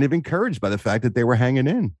was kind of encouraged by the fact that they were hanging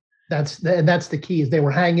in. That's the key, is they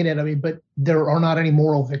were hanging in. I mean, but there are not any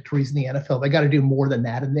moral victories in the NFL. They got to do more than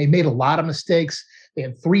that. And they made a lot of mistakes. They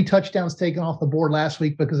had 3 touchdowns taken off the board last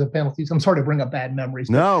week because of penalties. I'm sorry to bring up bad memories.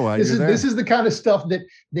 No, this is the kind of stuff that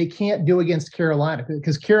they can't do against Carolina,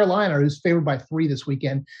 because Carolina, who's favored by 3 this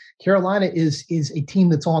weekend, Carolina is a team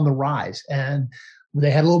that's on the rise. And they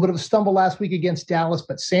had a little bit of a stumble last week against Dallas,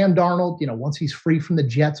 but Sam Darnold, once he's free from the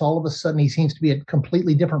Jets, all of a sudden he seems to be a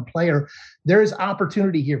completely different player. There is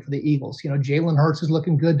opportunity here for the Eagles. Jalen Hurts is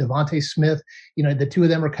looking good. Devontae Smith, the two of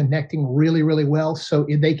them are connecting really, really well. So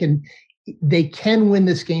they can win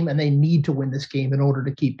this game, and they need to win this game in order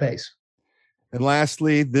to keep pace. And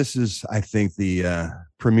lastly, this is, I think, the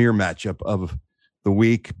premier matchup of the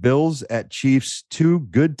week. Bills at Chiefs, 2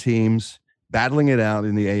 good teams battling it out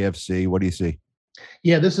in the AFC. What do you see?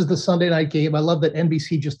 Yeah, this is the Sunday night game. I love that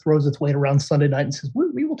NBC just throws its weight around Sunday night and says,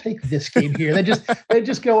 we will take this game here. They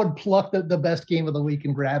just go and pluck the best game of the week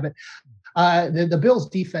and grab it. The Bills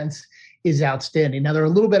defense is outstanding. Now they're a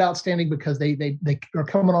little bit outstanding because they are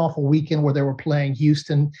coming off a weekend where they were playing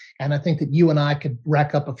Houston, and I think that you and I could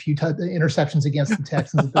rack up a few interceptions against the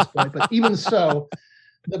Texans at this point. But even so,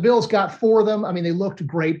 the Bills got 4 of them. I mean, they looked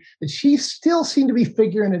great. The Chiefs still seem to be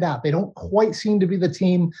figuring it out. They don't quite seem to be the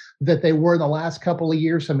team that they were in the last couple of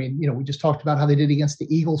years. I mean, we just talked about how they did against the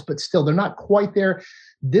Eagles, but still, they're not quite there.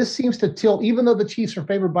 This seems to tilt, even though the Chiefs are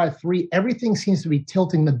favored by 3, everything seems to be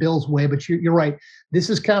tilting the Bills' way. But you're right.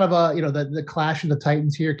 This is kind of the clash of the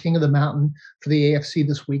Titans here, King of the Mountain for the AFC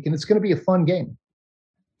this week, and it's going to be a fun game.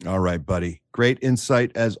 All right, buddy. Great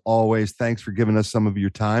insight as always. Thanks for giving us some of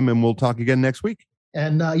your time, and we'll talk again next week.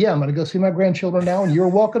 And I'm going to go see my grandchildren now, and you're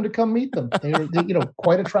welcome to come meet them. They're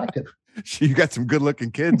quite attractive. You got some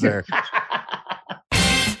good-looking kids there.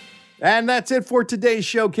 And that's it for today's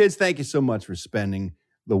show, kids. Thank you so much for spending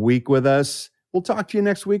the week with us. We'll talk to you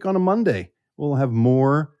next week on a Monday. We'll have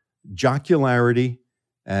more jocularity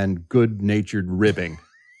and good-natured ribbing.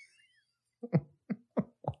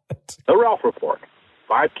 The Ralph Report.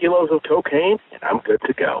 5 kilos of cocaine, and I'm good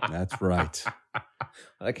to go. That's right.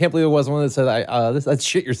 I can't believe it was one that said, that's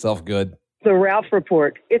shit yourself good. The Ralph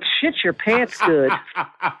Report. It shit your pants good.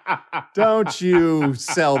 Don't you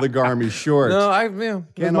sell the Garmy short. No,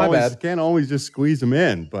 Can't always just squeeze them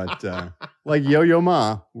in. But like Yo-Yo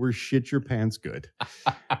Ma, we're shit your pants good.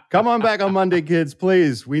 Come on back on Monday, kids,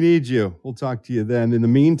 please. We need you. We'll talk to you then. In the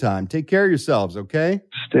meantime, take care of yourselves, okay?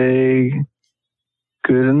 Stay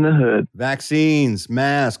good in the hood. Vaccines,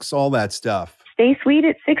 masks, all that stuff. Stay sweet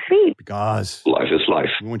at 6 feet. Because life is life.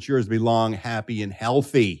 We want yours to be long, happy, and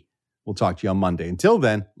healthy. We'll talk to you on Monday. Until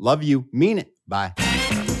then, love you, mean it. Bye.